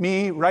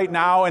me right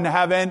now in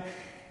heaven,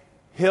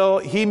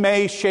 he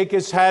may shake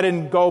his head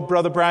and go,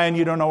 Brother Bryan,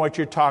 you don't know what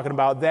you're talking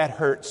about. That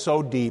hurt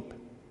so deep.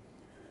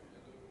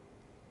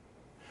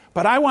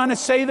 But I want to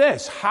say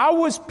this. How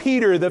was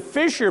Peter, the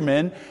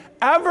fisherman,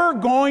 ever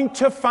going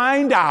to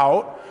find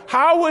out?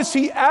 How was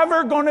he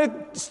ever going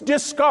to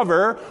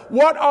discover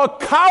what a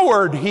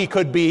coward he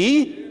could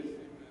be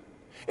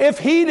if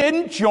he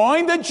didn't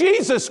join the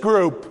Jesus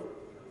group?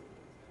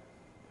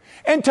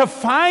 And to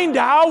find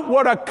out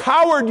what a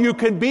coward you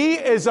can be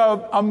is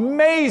an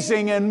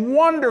amazing and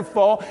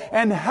wonderful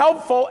and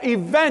helpful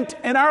event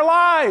in our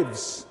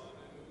lives.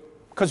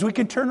 Because we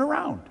can turn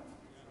around.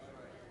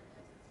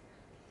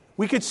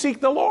 We could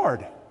seek the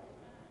Lord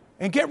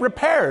and get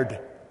repaired.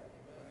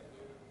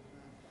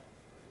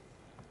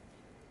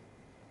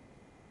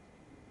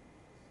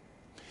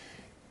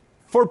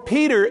 For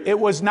Peter, it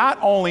was not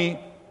only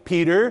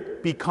Peter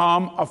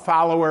become a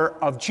follower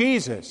of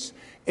Jesus.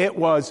 It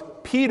was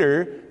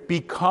Peter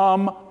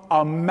become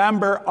a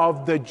member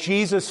of the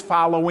Jesus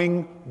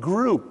following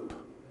group.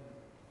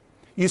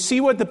 You see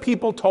what the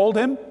people told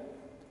him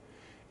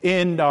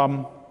in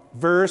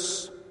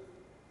verse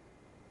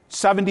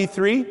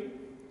 73?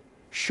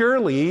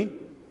 Surely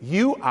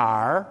you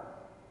are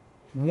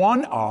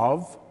one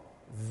of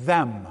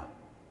them.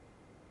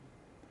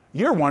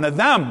 You're one of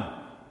them.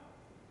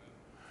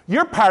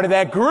 You're part of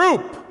that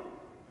group.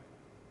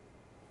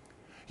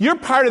 You're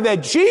part of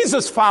that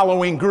Jesus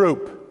following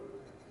group.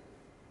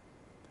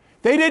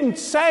 They didn't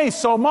say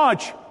so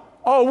much,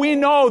 oh, we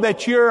know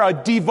that you're a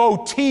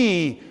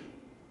devotee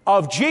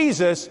of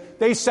Jesus,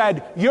 they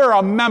said, you're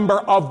a member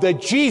of the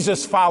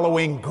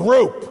Jesus-following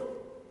group.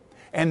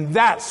 And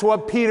that's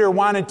what Peter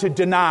wanted to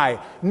deny.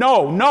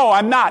 No,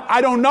 I'm not.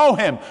 I don't know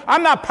him.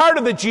 I'm not part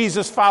of the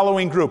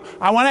Jesus-following group.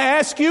 I want to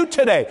ask you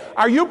today,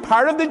 are you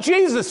part of the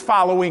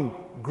Jesus-following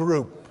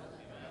group?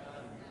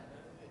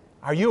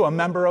 Are you a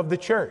member of the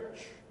church?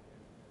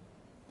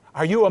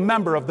 Are you a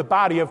member of the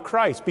body of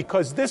Christ?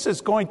 Because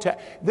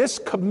this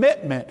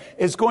commitment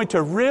is going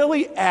to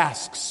really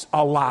ask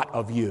a lot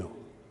of you.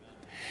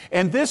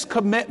 And this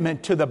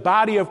commitment to the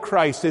body of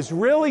Christ is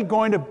really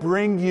going to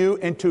bring you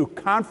into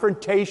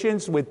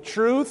confrontations with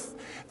truth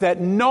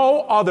that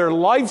no other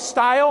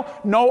lifestyle,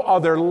 no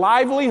other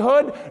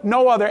livelihood,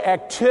 no other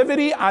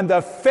activity on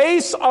the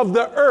face of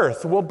the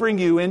earth will bring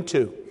you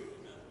into.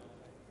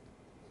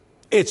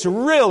 It's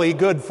really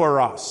good for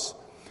us.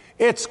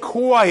 It's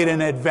quite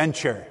an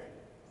adventure.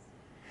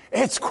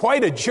 It's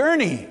quite a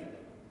journey.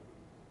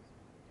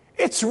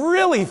 It's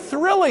really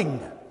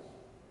thrilling.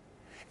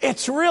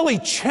 It's really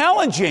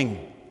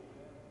challenging,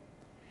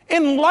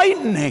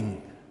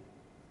 enlightening,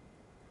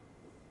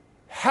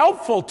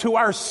 helpful to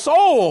our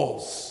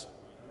souls.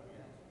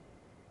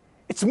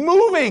 It's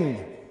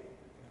moving.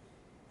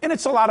 And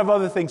it's a lot of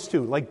other things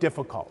too, like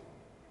difficult.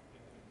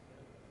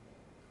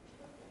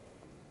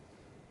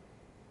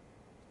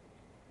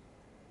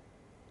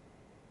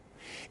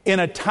 In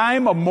a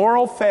time of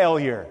moral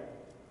failure,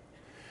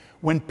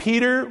 when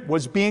Peter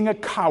was being a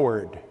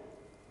coward,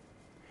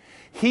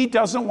 he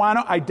doesn't want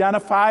to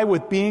identify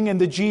with being in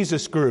the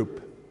Jesus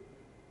group.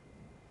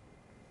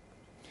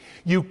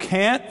 You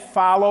can't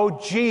follow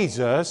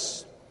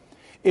Jesus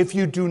if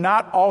you do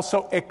not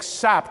also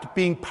accept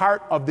being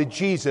part of the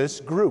Jesus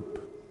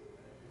group.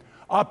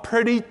 A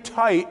pretty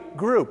tight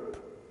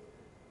group.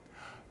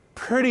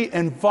 Pretty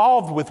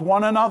involved with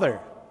one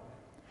another.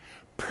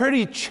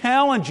 Pretty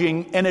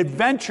challenging and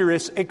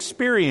adventurous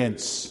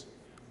experience.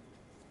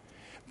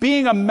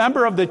 Being a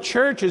member of the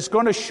church is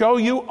going to show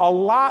you a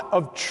lot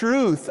of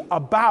truth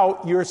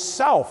about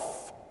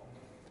yourself.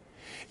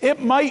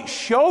 It might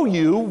show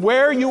you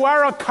where you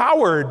are a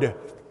coward.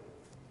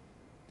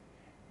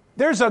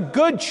 There's a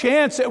good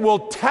chance it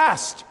will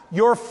test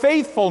your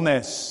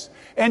faithfulness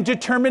and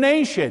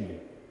determination.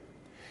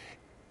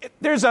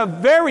 There's a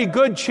very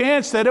good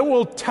chance that it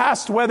will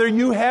test whether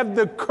you have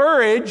the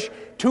courage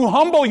to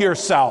humble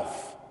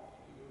yourself.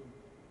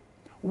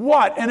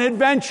 What an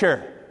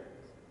adventure!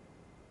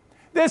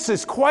 This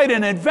is quite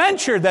an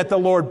adventure that the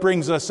Lord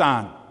brings us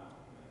on.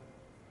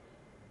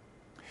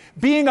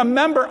 Being a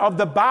member of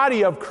the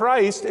body of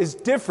Christ is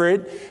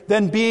different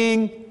than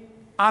being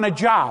on a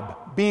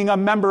job, being a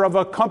member of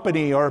a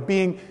company, or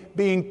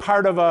being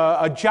part of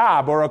a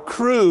job or a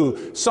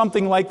crew,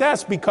 something like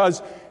that.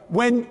 Because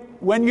when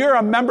you're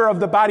a member of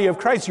the body of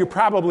Christ, you're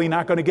probably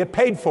not going to get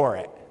paid for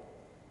it.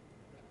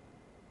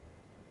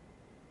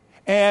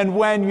 And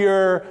when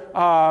you're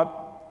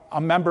a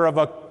member of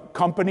a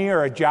company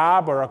or a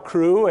job or a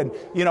crew, and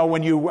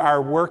when you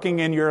are working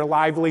in your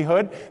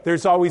livelihood,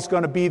 there's always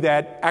going to be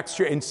that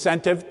extra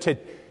incentive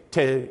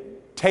to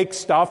take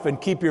stuff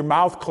and keep your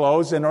mouth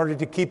closed in order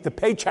to keep the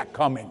paycheck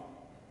coming.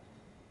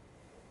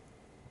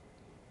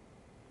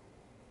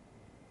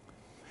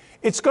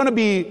 It's going to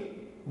be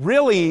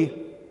really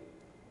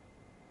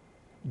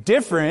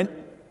different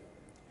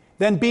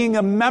than being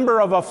a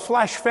member of a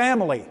flesh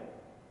family,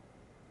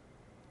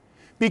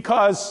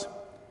 because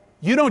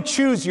you don't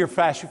choose your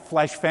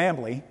flesh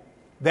family.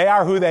 They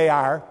are who they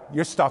are.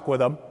 You're stuck with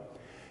them.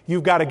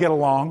 You've got to get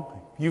along.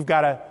 You've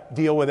got to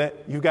deal with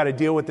it. You've got to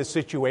deal with the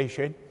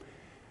situation.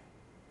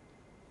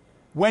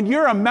 When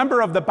you're a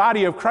member of the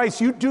body of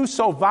Christ, you do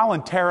so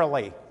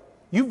voluntarily.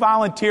 You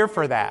volunteer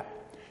for that.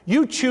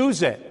 You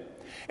choose it.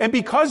 And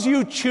because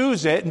you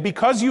choose it, and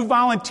because you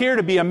volunteer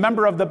to be a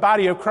member of the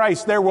body of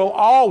Christ, there will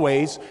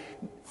always,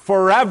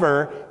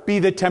 forever, be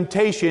the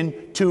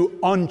temptation to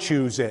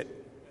unchoose it.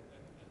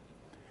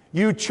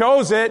 You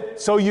chose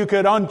it so you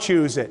could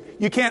unchoose it.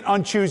 You can't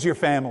unchoose your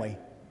family.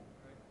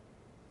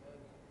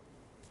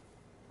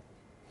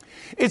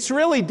 It's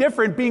really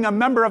different being a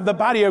member of the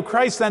body of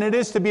Christ than it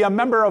is to be a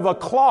member of a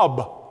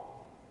club.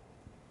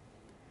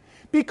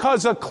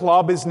 Because a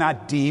club is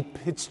not deep,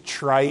 it's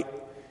trite.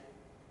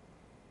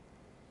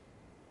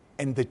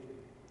 And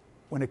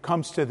when it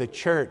comes to the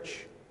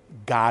church,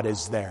 God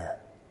is there.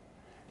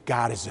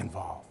 God is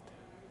involved.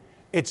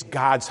 It's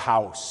God's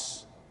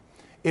house.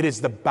 It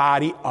is the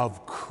body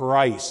of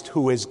Christ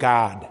who is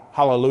God.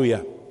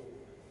 Hallelujah.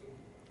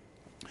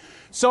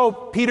 So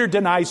Peter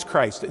denies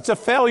Christ. It's a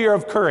failure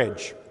of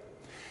courage.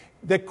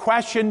 The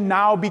question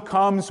now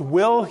becomes,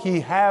 will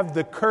he have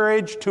the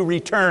courage to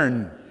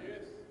return?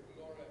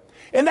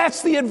 And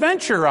that's the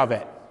adventure of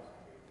it.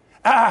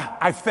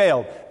 I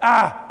failed.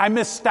 I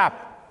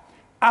misstepped.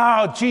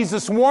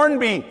 Jesus warned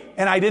me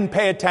and I didn't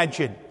pay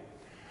attention.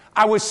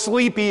 I was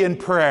sleepy in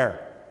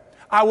prayer.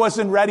 I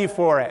wasn't ready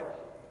for it.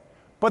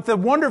 But the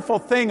wonderful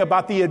thing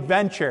about the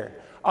adventure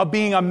of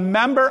being a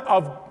member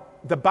of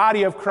the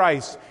body of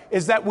Christ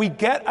is that we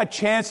get a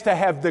chance to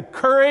have the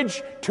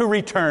courage to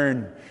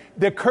return,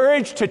 the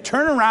courage to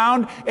turn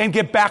around and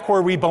get back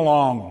where we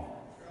belong.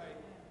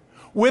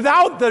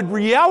 Without the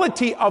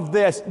reality of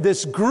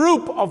this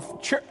group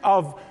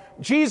of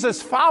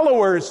Jesus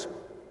followers,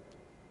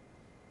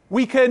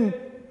 we can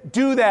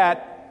do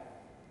that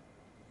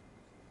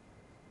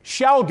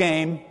shell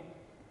game,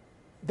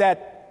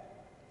 that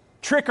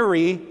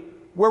trickery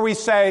where we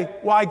say,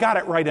 well, I got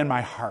it right in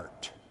my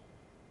heart.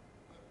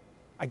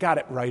 I got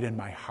it right in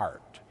my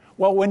heart.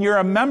 Well, when you're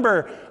a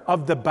member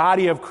of the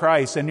body of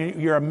Christ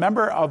and you're a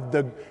member of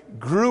the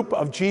group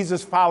of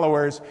Jesus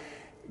followers,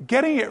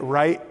 getting it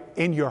right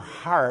in your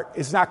heart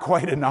is not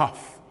quite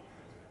enough.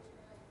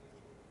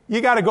 You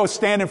got to go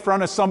stand in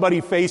front of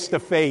somebody face to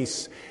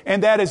face.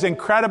 And that is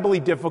incredibly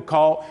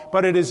difficult,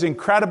 but it is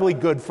incredibly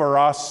good for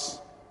us.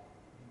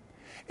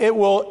 It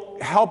will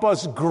help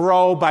us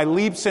grow by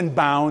leaps and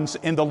bounds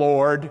in the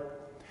Lord.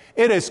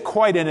 It is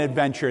quite an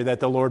adventure that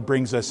the Lord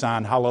brings us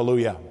on.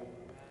 Hallelujah.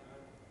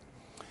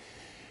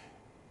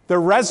 The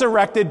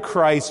resurrected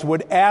Christ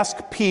would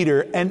ask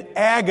Peter an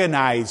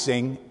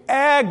agonizing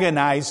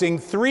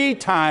 3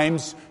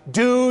 times,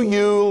 "Do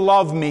you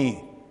love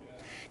me?"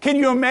 Can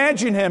you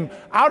imagine him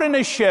out in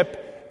a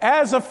ship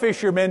as a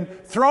fisherman,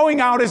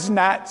 throwing out his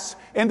nets,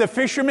 and the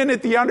fisherman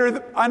at the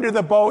under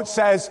the boat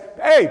says,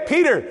 "Hey,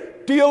 Peter,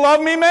 do you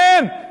love me,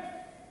 man?"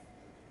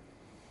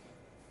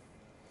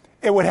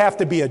 It would have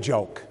to be a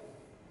joke.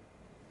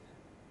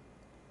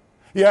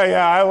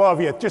 Yeah, I love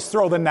you. Just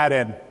throw the net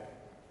in.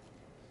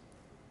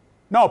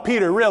 No,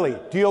 Peter, really,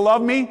 do you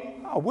love me?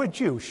 Oh, would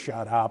you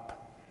shut up?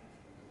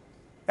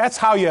 That's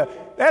how you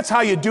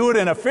do it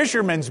in a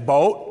fisherman's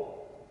boat.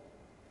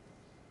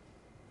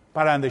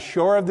 But on the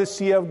shore of the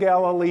Sea of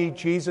Galilee,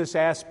 Jesus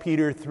asked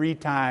Peter 3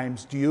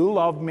 times, "Do you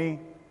love me?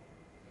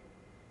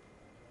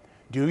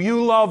 Do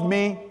you love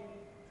me?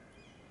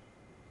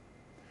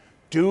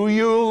 Do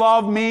you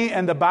love me?"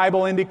 And the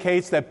Bible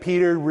indicates that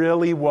Peter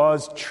really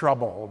was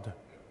troubled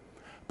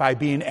by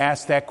being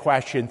asked that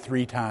question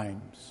 3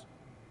 times.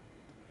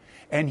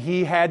 And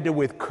he had to,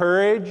 with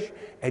courage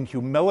and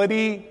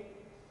humility,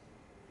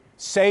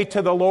 say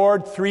to the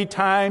Lord 3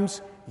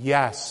 times,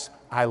 "Yes,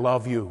 I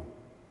love you."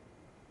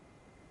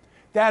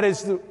 That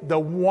is the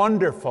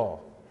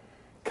wonderful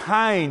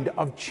kind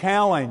of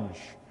challenge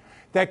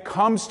that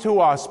comes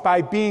to us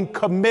by being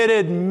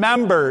committed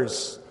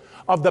members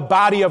of the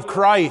body of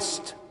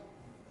Christ.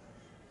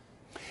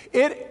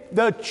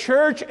 The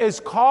church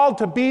is called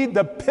to be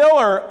the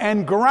pillar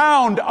and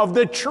ground of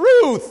the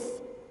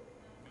truth.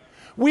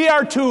 We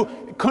are to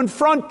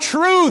confront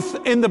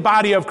truth in the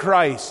body of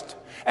Christ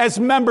as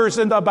members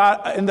in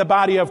the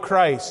body of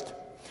Christ.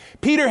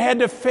 Peter had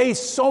to face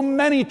so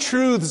many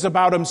truths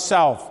about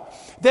himself.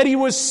 That he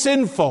was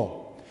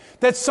sinful,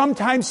 that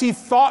sometimes he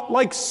thought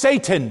like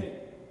Satan,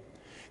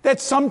 that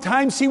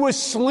sometimes he was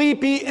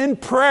sleepy in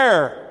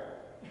prayer,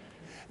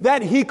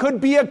 that he could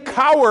be a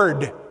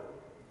coward.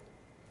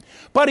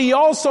 But he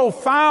also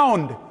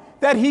found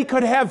that he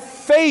could have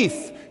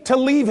faith to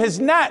leave his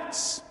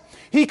nets.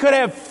 He could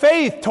have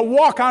faith to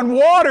walk on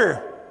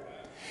water.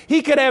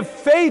 He could have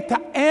faith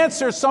to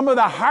answer some of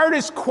the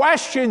hardest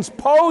questions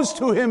posed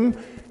to him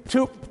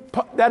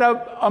that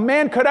a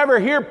man could ever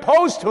hear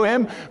posed to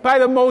him by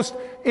the most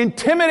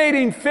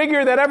intimidating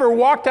figure that ever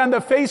walked on the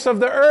face of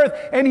the earth,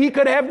 and he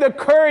could have the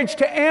courage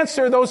to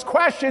answer those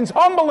questions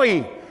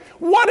humbly.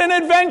 What an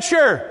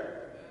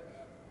adventure!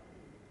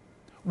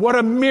 What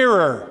a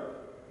mirror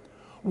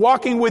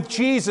walking with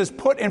Jesus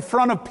put in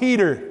front of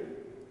Peter.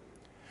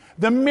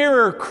 The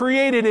mirror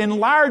created in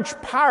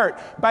large part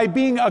by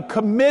being a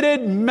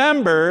committed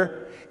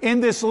member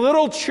in this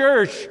little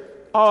church,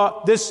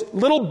 this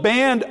little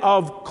band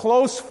of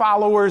close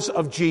followers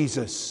of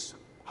Jesus.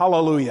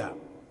 Hallelujah.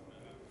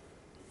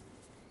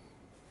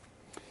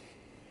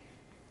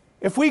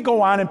 If we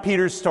go on in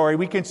Peter's story,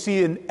 we can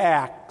see in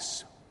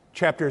Acts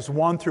chapters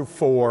 1 through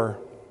 4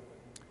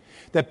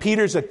 that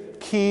Peter's a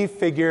key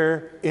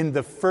figure in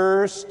the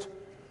first,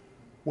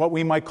 what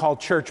we might call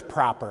church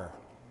proper.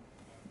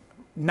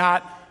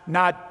 Not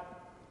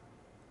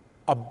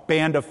a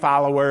band of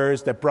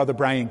followers that Brother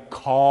Bryan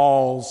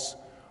calls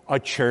a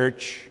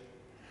church,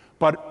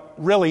 but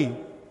really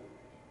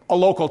a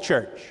local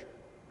church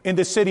in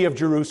the city of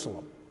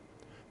Jerusalem.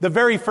 The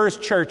very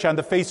first church on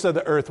the face of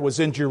the earth was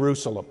in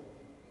Jerusalem.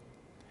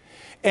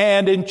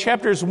 And in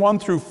chapters 1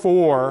 through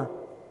 4,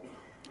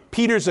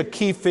 Peter's a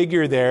key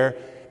figure there,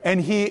 and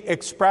he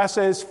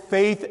expresses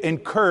faith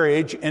and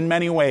courage in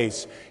many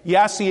ways.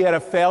 Yes, he had a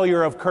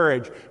failure of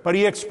courage, but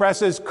he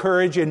expresses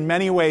courage in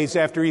many ways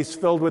after he's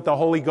filled with the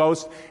Holy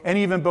Ghost and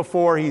even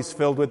before he's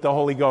filled with the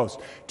Holy Ghost.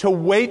 To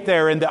wait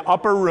there in the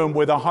upper room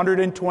with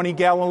 120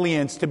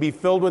 Galileans to be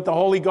filled with the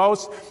Holy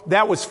Ghost,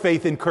 that was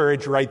faith and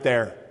courage right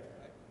there.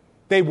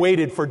 They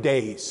waited for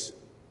days.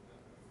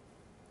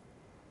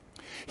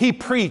 He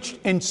preached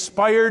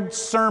inspired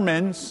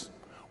sermons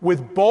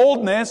with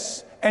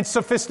boldness and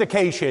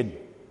sophistication.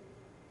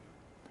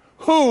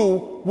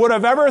 Who would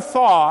have ever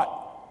thought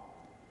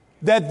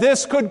that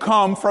this could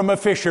come from a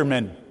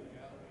fisherman?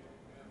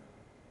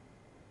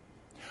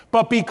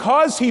 But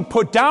because he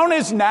put down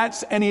his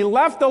nets and he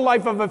left the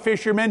life of a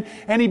fisherman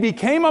and he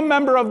became a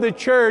member of the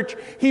church,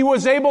 he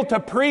was able to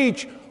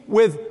preach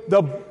with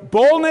the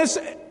boldness,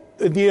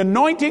 the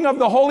anointing of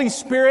the Holy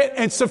Spirit,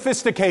 and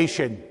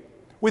sophistication,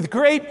 with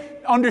great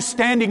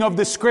understanding of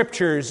the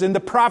scriptures and the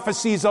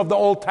prophecies of the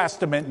Old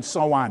Testament and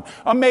so on.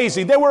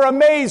 Amazing. They were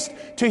amazed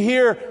to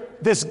hear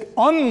this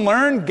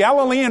unlearned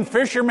Galilean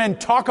fisherman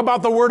talk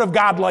about the Word of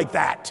God like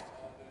that.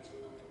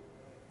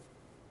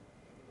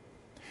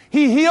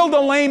 He healed a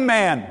lame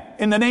man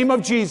in the name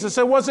of Jesus.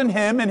 It wasn't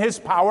him and his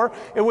power.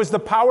 It was the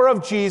power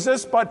of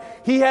Jesus, but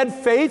he had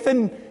faith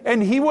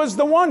and he was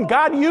the one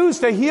God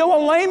used to heal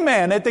a lame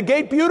man at the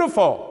Gate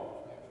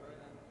Beautiful.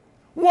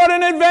 What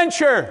an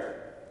adventure!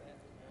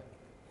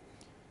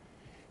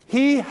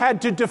 He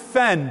had to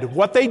defend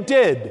what they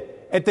did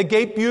at the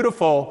Gate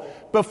Beautiful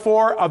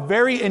before a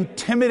very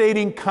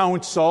intimidating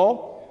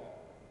council,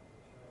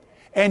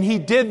 and he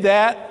did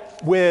that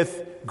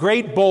with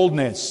great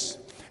boldness.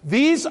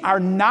 These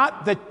are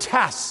not the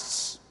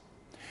tests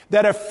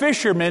that a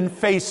fisherman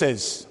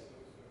faces.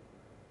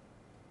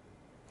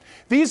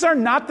 These are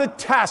not the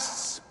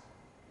tests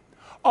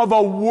of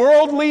a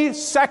worldly,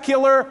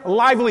 secular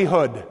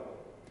livelihood.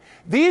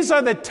 These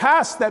are the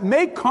tests that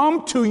may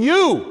come to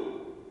you.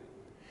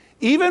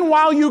 Even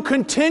while you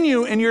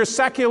continue in your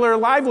secular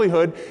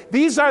livelihood,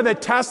 these are the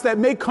tests that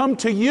may come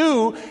to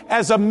you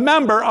as a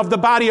member of the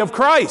body of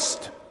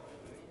Christ.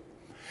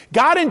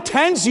 God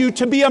intends you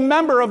to be a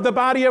member of the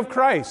body of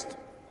Christ.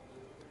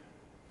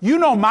 You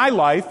know my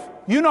life.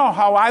 You know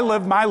how I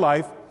live my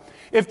life.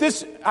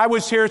 I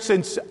was here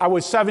since I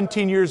was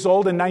 17 years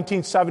old in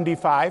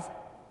 1975.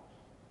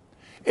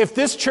 If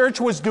this church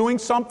was doing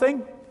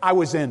something, I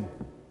was in.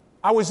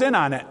 I was in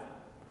on it.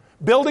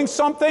 Building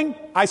something,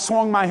 I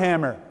swung my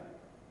hammer.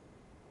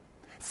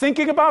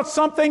 Thinking about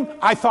something,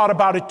 I thought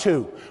about it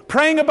too.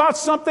 Praying about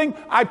something,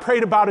 I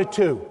prayed about it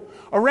too.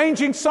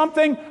 Arranging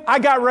something, I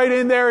got right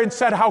in there and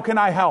said, how can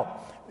I help?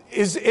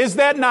 Is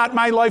that not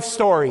my life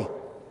story?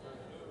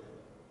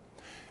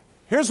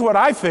 Here's what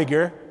I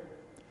figure.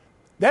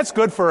 That's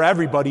good for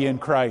everybody in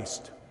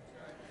Christ.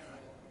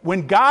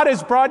 When God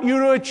has brought you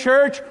to a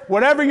church,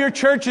 whatever your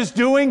church is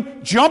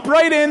doing, jump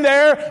right in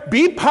there,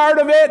 be part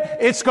of it.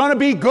 It's going to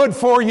be good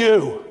for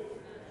you.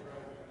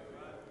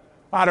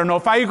 I don't know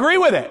if I agree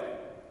with it.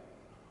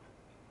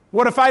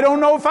 What if I don't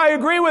know if I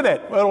agree with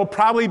it? Well, it'll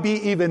probably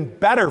be even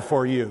better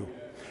for you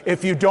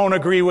if you don't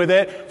agree with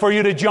it, for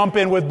you to jump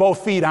in with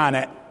both feet on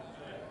it.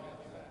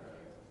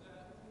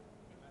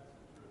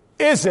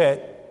 Is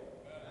it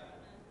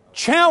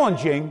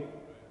challenging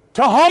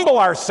to humble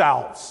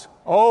ourselves?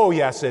 Oh,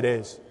 yes, it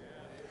is.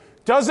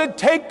 Does it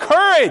take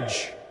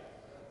courage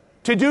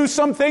to do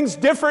some things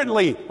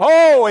differently?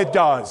 Oh, it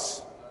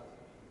does.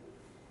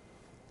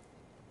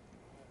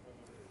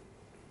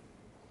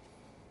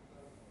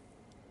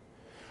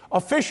 A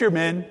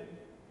fisherman,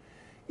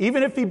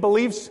 even if he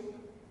believes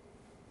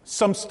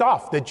some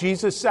stuff that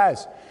Jesus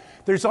says,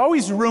 there's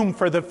always room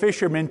for the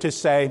fisherman to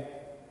say,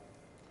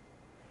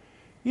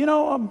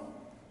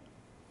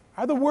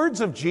 are the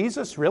words of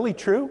Jesus really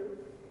true?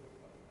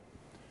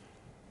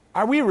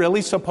 Are we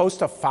really supposed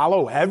to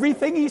follow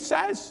everything he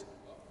says?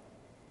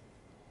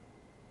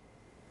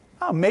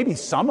 Oh, maybe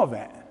some of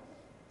it.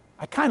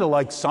 I kind of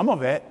like some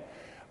of it.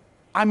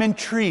 I'm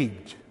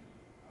intrigued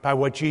by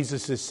what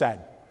Jesus has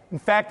said. In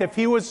fact, if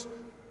he was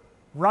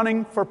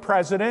running for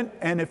president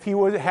and if he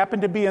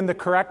happened to be in the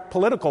correct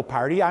political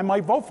party, I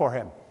might vote for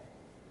him.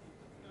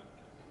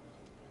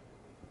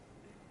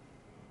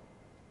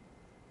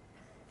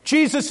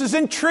 Jesus is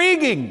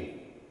intriguing.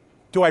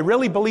 Do I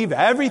really believe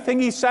everything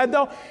he said,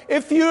 though?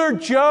 If you're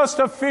just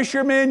a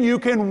fisherman, you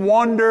can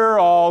wonder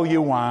all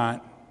you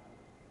want.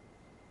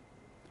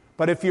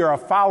 But if you're a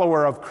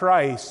follower of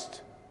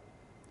Christ,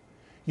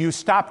 you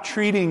stop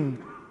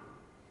treating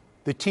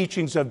the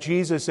teachings of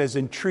Jesus as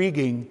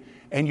intriguing,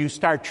 and you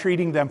start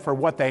treating them for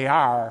what they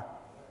are,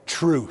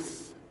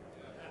 truth.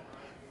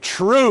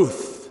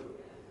 Truth.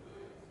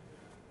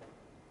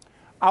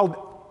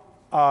 I'll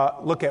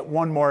look at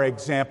one more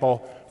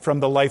example from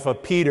the life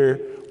of Peter,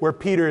 where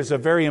Peter is a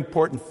very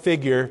important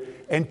figure,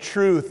 and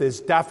truth is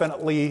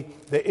definitely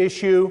the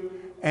issue,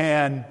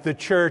 and the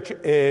church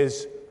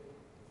is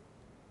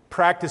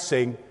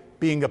practicing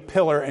being a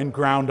pillar and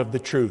ground of the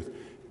truth.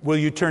 Will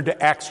you turn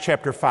to Acts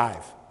chapter 5?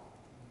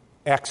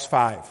 Acts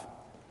 5.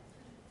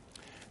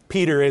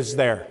 Peter is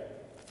there.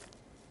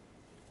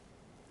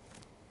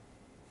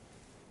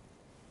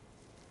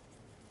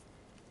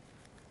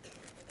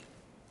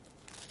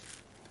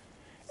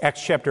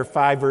 Acts chapter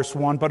 5, verse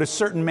 1. But a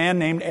certain man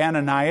named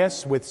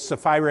Ananias, with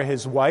Sapphira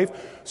his wife,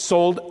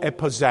 sold a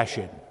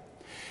possession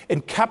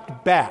and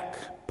kept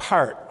back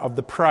part of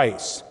the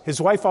price,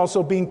 his wife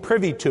also being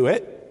privy to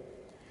it,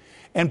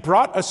 and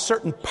brought a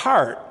certain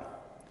part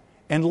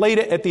and laid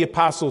it at the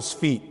apostles'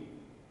 feet.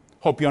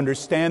 Hope you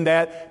understand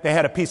that. They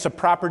had a piece of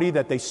property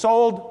that they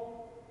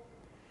sold,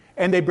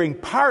 and they bring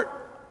part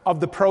of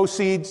the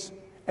proceeds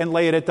and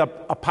lay it at the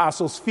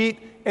apostles' feet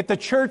at the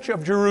church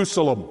of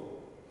Jerusalem,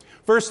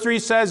 Verse 3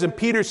 says, "And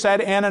Peter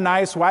said,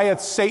 Ananias, why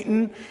hath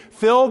Satan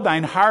filled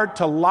thine heart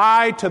to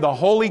lie to the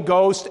Holy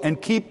Ghost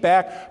and keep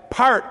back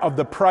part of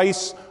the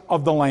price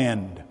of the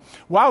land?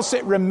 Whilst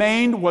it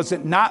remained, was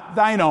it not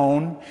thine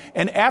own?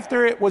 And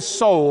after it was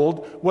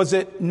sold, was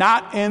it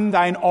not in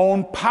thine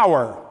own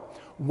power?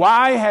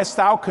 Why hast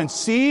thou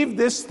conceived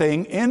this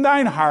thing in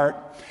thine heart?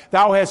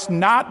 Thou hast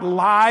not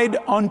lied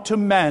unto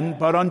men,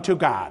 but unto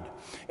God."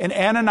 And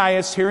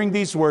Ananias, hearing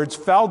these words,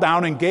 fell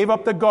down and gave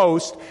up the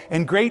ghost,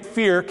 and great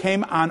fear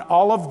came on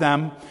all of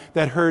them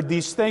that heard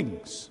these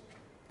things.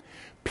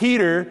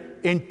 Peter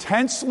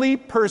intensely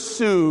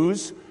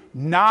pursues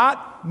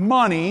not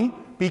money.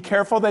 Be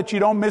careful that you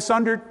don't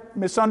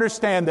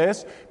misunderstand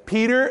this.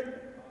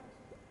 Peter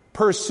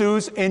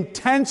pursues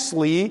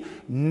intensely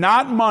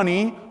not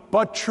money,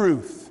 but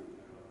truth.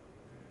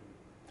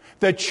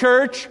 The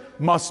church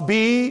must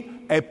be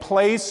a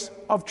place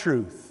of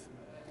truth.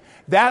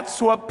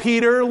 That's what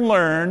Peter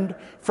learned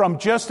from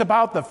just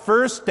about the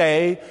first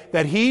day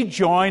that he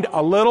joined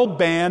a little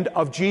band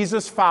of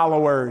Jesus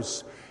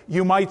followers.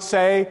 You might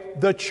say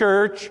the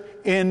church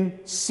in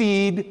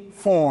seed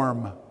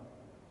form.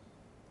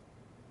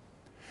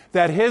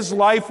 That his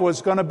life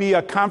was going to be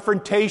a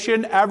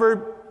confrontation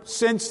ever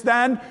since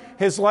then.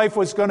 His life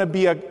was going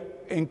to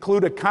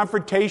include a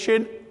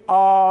confrontation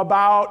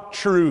about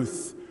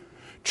truth.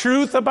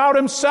 Truth about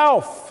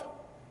himself.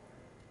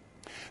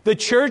 The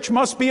church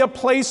must be a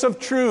place of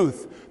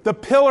truth, the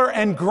pillar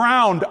and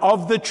ground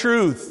of the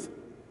truth.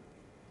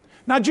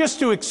 Now, just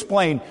to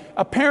explain,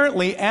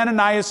 apparently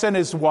Ananias and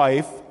his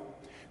wife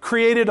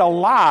created a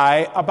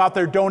lie about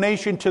their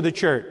donation to the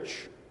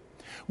church.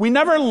 We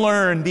never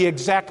learn the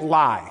exact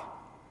lie,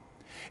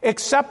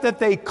 except that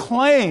they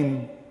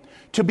claim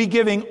to be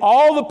giving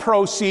all the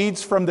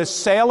proceeds from the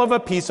sale of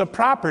a piece of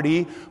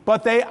property,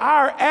 but they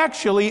are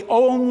actually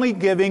only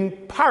giving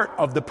part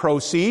of the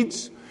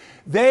proceeds.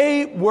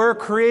 They were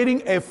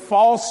creating a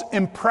false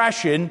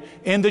impression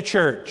in the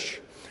church.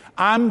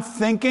 I'm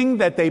thinking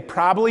that they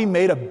probably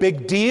made a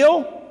big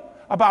deal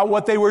about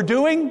what they were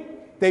doing.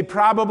 They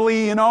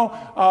probably,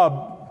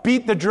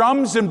 beat the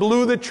drums and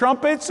blew the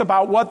trumpets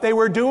about what they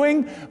were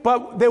doing.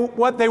 But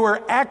what they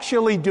were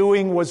actually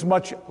doing was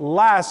much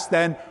less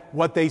than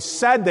what they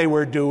said they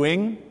were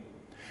doing.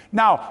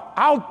 Now,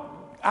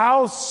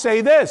 I'll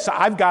say this.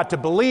 I've got to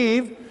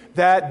believe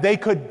that they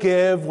could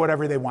give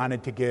whatever they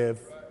wanted to give.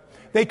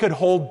 They could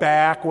hold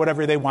back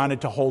whatever they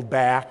wanted to hold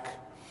back.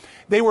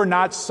 They were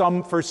not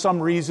for some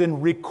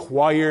reason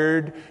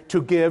required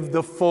to give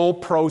the full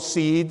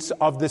proceeds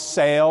of the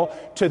sale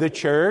to the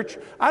church.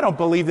 I don't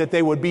believe that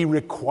they would be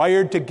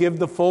required to give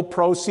the full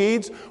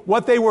proceeds.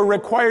 What they were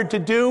required to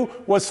do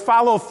was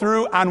follow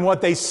through on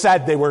what they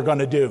said they were going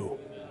to do.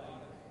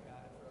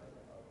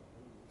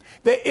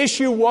 The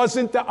issue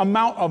wasn't the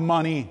amount of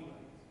money.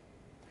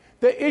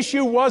 The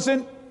issue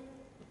wasn't,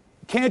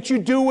 can't you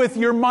do with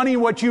your money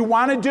what you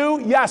want to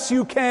do? Yes,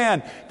 you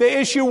can. The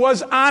issue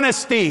was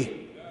honesty.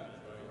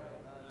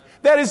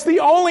 That is the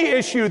only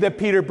issue that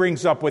Peter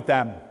brings up with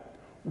them.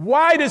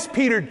 Why does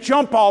Peter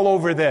jump all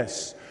over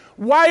this?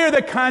 Why are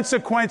the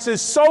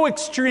consequences so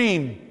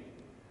extreme?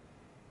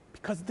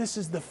 Because this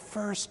is the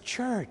first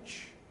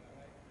church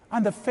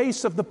on the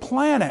face of the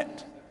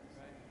planet.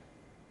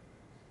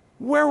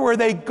 Where were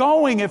they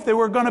going if they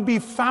were going to be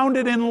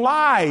founded in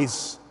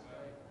lies,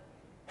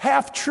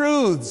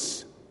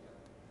 half-truths,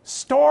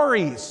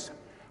 stories?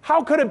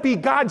 How could it be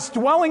God's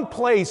dwelling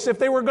place if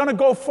they were going to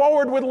go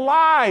forward with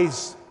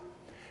lies,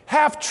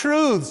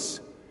 half-truths,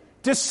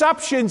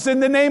 deceptions in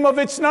the name of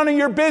it's none of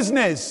your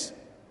business?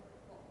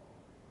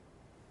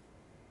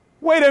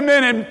 Wait a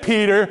minute,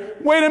 Peter.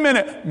 Wait a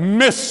minute,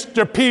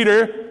 Mr.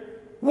 Peter.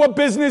 What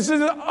business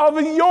is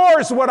of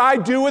yours what I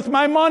do with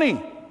my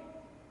money?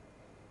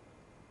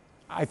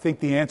 I think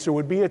the answer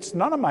would be, it's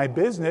none of my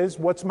business.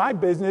 What's my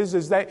business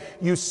is that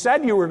you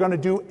said you were going to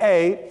do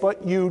A,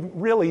 but you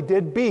really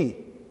did B.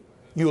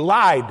 You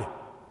lied.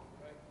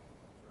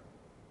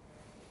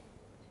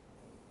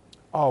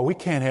 Oh, we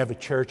can't have a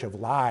church of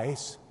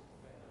lies.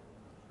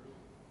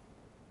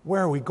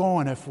 Where are we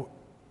going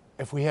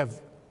if we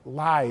have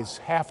lies,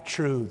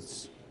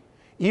 half-truths?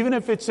 Even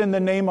if it's in the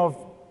name of,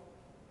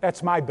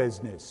 that's my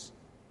business.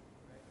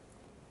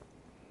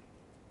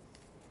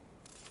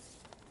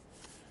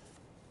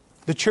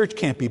 The church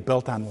can't be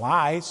built on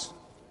lies.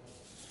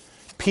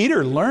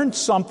 Peter learned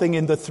something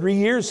in the 3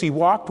 years he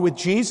walked with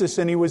Jesus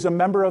and he was a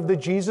member of the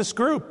Jesus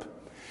group.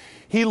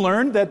 He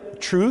learned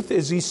that truth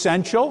is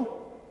essential,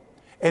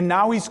 and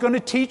now he's going to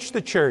teach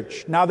the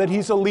church. Now that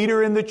he's a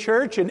leader in the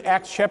church, in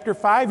Acts chapter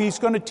 5, he's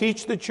going to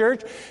teach the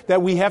church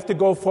that we have to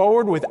go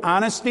forward with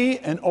honesty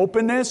and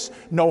openness,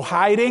 no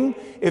hiding.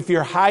 If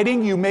you're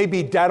hiding, you may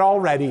be dead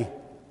already.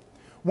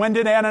 When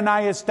did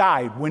Ananias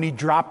die? When he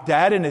dropped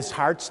dead and his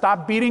heart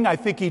stopped beating? I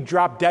think he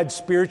dropped dead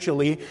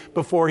spiritually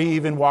before he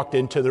even walked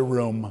into the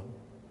room.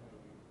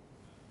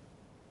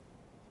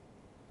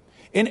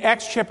 In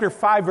Acts chapter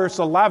 5, verse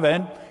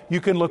 11, you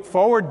can look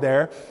forward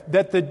there,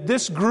 that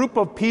this group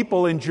of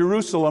people in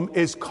Jerusalem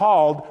is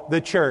called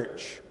the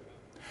church.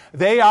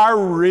 They are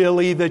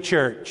really the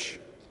church.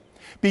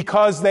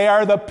 because they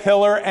are the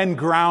pillar and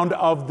ground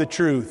of the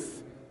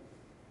truth.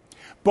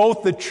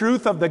 Both the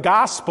truth of the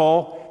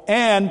gospel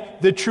and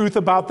the truth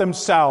about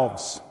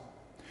themselves.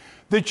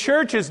 The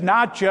church is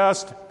not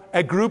just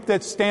a group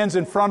that stands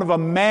in front of a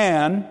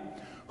man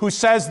who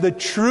says the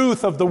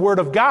truth of the Word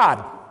of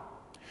God.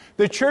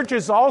 The church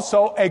is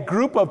also a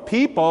group of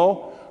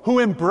people who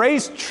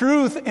embrace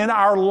truth in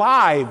our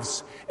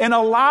lives and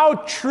allow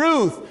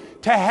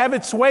truth to have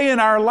its way in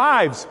our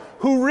lives,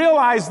 who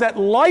realize that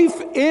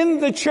life in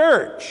the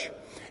church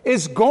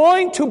is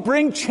going to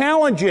bring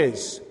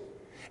challenges.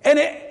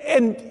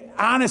 And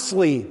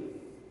honestly,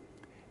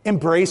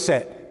 embrace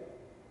it.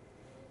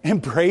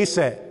 Embrace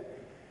it.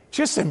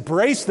 Just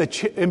embrace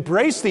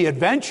the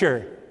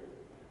adventure.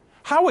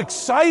 How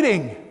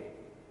exciting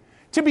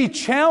to be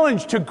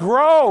challenged, to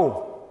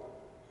grow,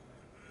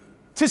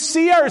 to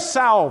see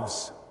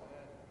ourselves.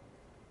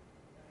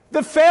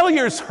 The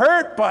failures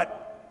hurt, but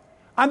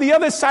on the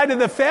other side of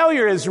the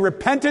failure is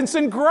repentance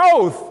and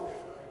growth.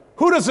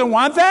 Who doesn't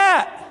want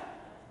that?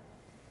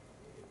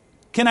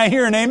 Can I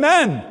hear an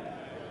amen?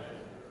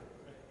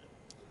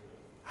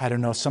 I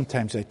don't know,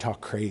 sometimes I talk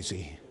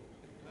crazy.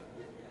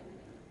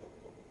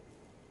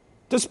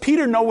 Does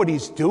Peter know what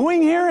he's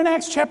doing here in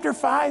Acts chapter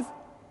 5?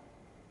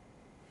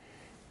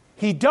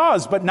 He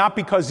does, but not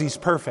because he's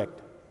perfect.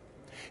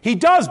 He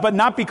does, but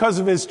not because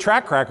of his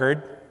track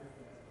record.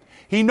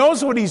 He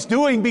knows what he's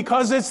doing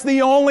because it's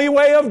the only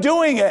way of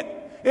doing it.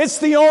 It's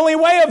the only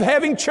way of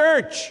having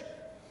church.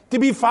 To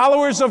be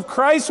followers of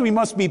Christ, we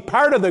must be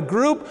part of the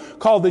group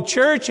called the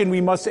church, and we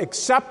must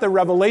accept the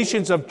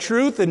revelations of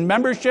truth and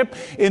membership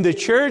in the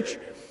church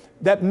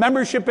that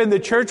membership in the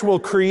church will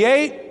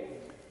create.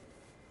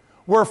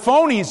 We're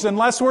phonies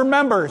unless we're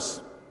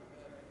members.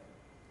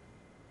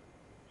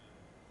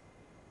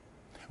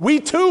 We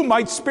too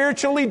might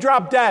spiritually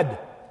drop dead.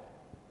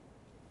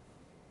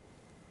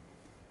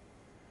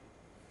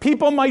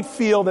 People might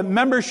feel that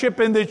membership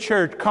in the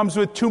church comes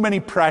with too many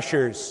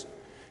pressures,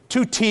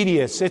 too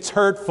tedious, it's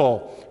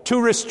hurtful,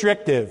 too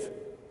restrictive.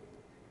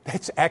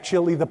 That's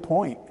actually the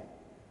point.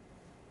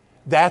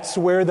 That's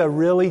where the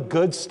really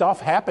good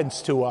stuff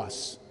happens to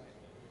us.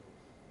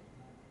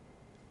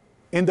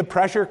 In the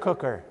pressure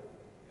cooker,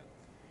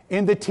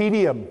 in the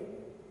tedium.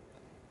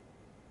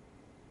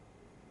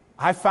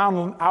 I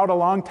found out a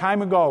long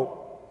time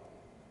ago,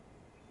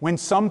 when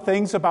some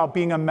things about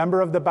being a member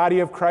of the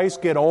body of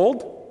Christ get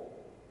old,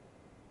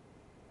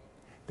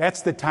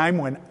 that's the time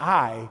when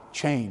I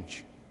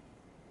change,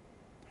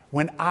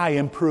 when I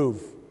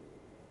improve,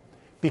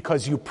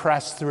 because you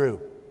press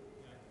through.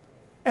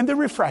 And the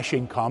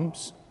refreshing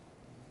comes.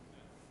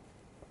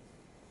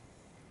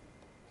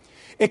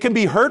 It can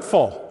be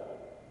hurtful.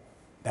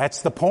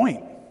 That's the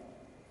point.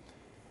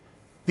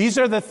 These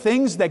are the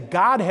things that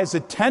God has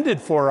intended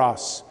for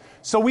us,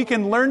 so we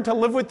can learn to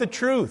live with the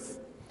truth.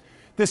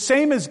 The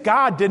same as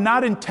God did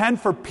not intend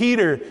for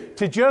Peter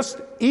to just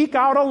eke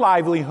out a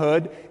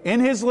livelihood in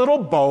his little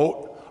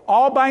boat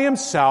all by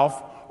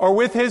himself or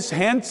with his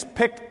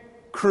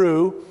hand-picked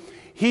crew.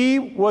 He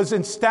was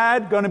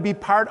instead going to be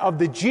part of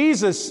the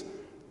Jesus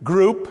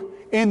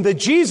group in the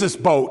Jesus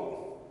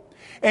boat.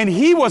 And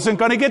he wasn't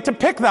going to get to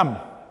pick them.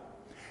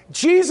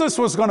 Jesus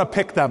was going to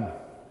pick them.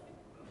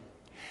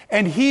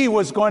 And he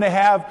was going to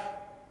have,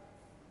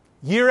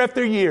 year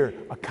after year,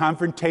 a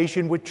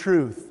confrontation with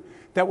truth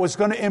that was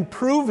going to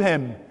improve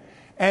him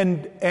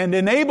and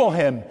enable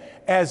him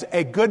as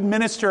a good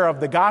minister of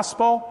the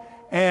gospel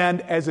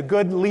and as a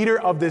good leader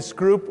of this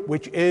group,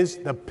 which is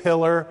the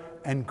pillar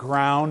and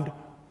ground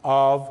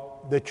of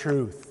the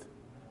truth.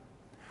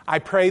 I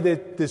pray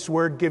that this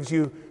word gives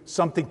you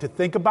something to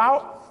think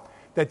about,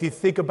 that you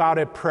think about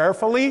it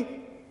prayerfully,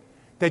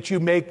 that you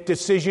make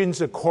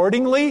decisions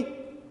accordingly,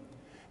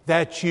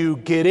 that you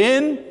get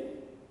in,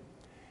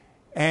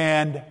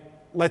 and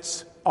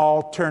let's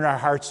all turn our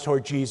hearts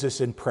toward Jesus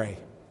and pray.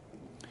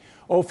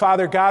 Oh,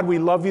 Father God, we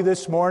love you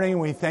this morning,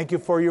 and we thank you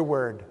for your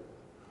word.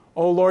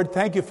 Oh, Lord,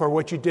 thank you for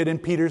what you did in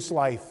Peter's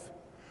life,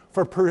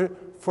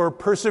 for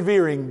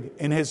persevering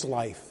in his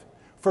life,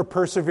 for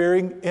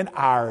persevering in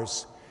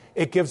ours.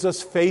 It gives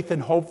us faith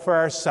and hope for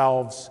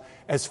ourselves,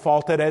 as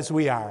faulted as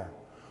we are.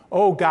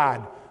 Oh,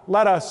 God,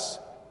 let us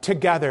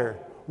together,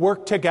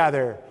 work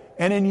together,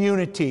 and in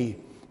unity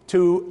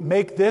to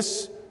make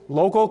this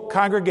local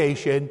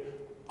congregation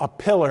a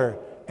pillar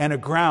and a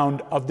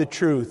ground of the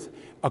truth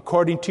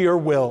according to your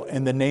will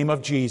in the name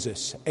of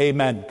Jesus.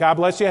 Amen. God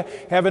bless you.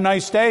 Have a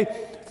nice day.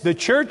 The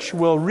church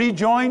will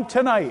rejoin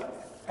tonight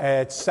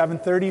at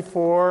 7:30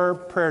 for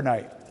prayer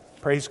night.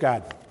 Praise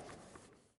God.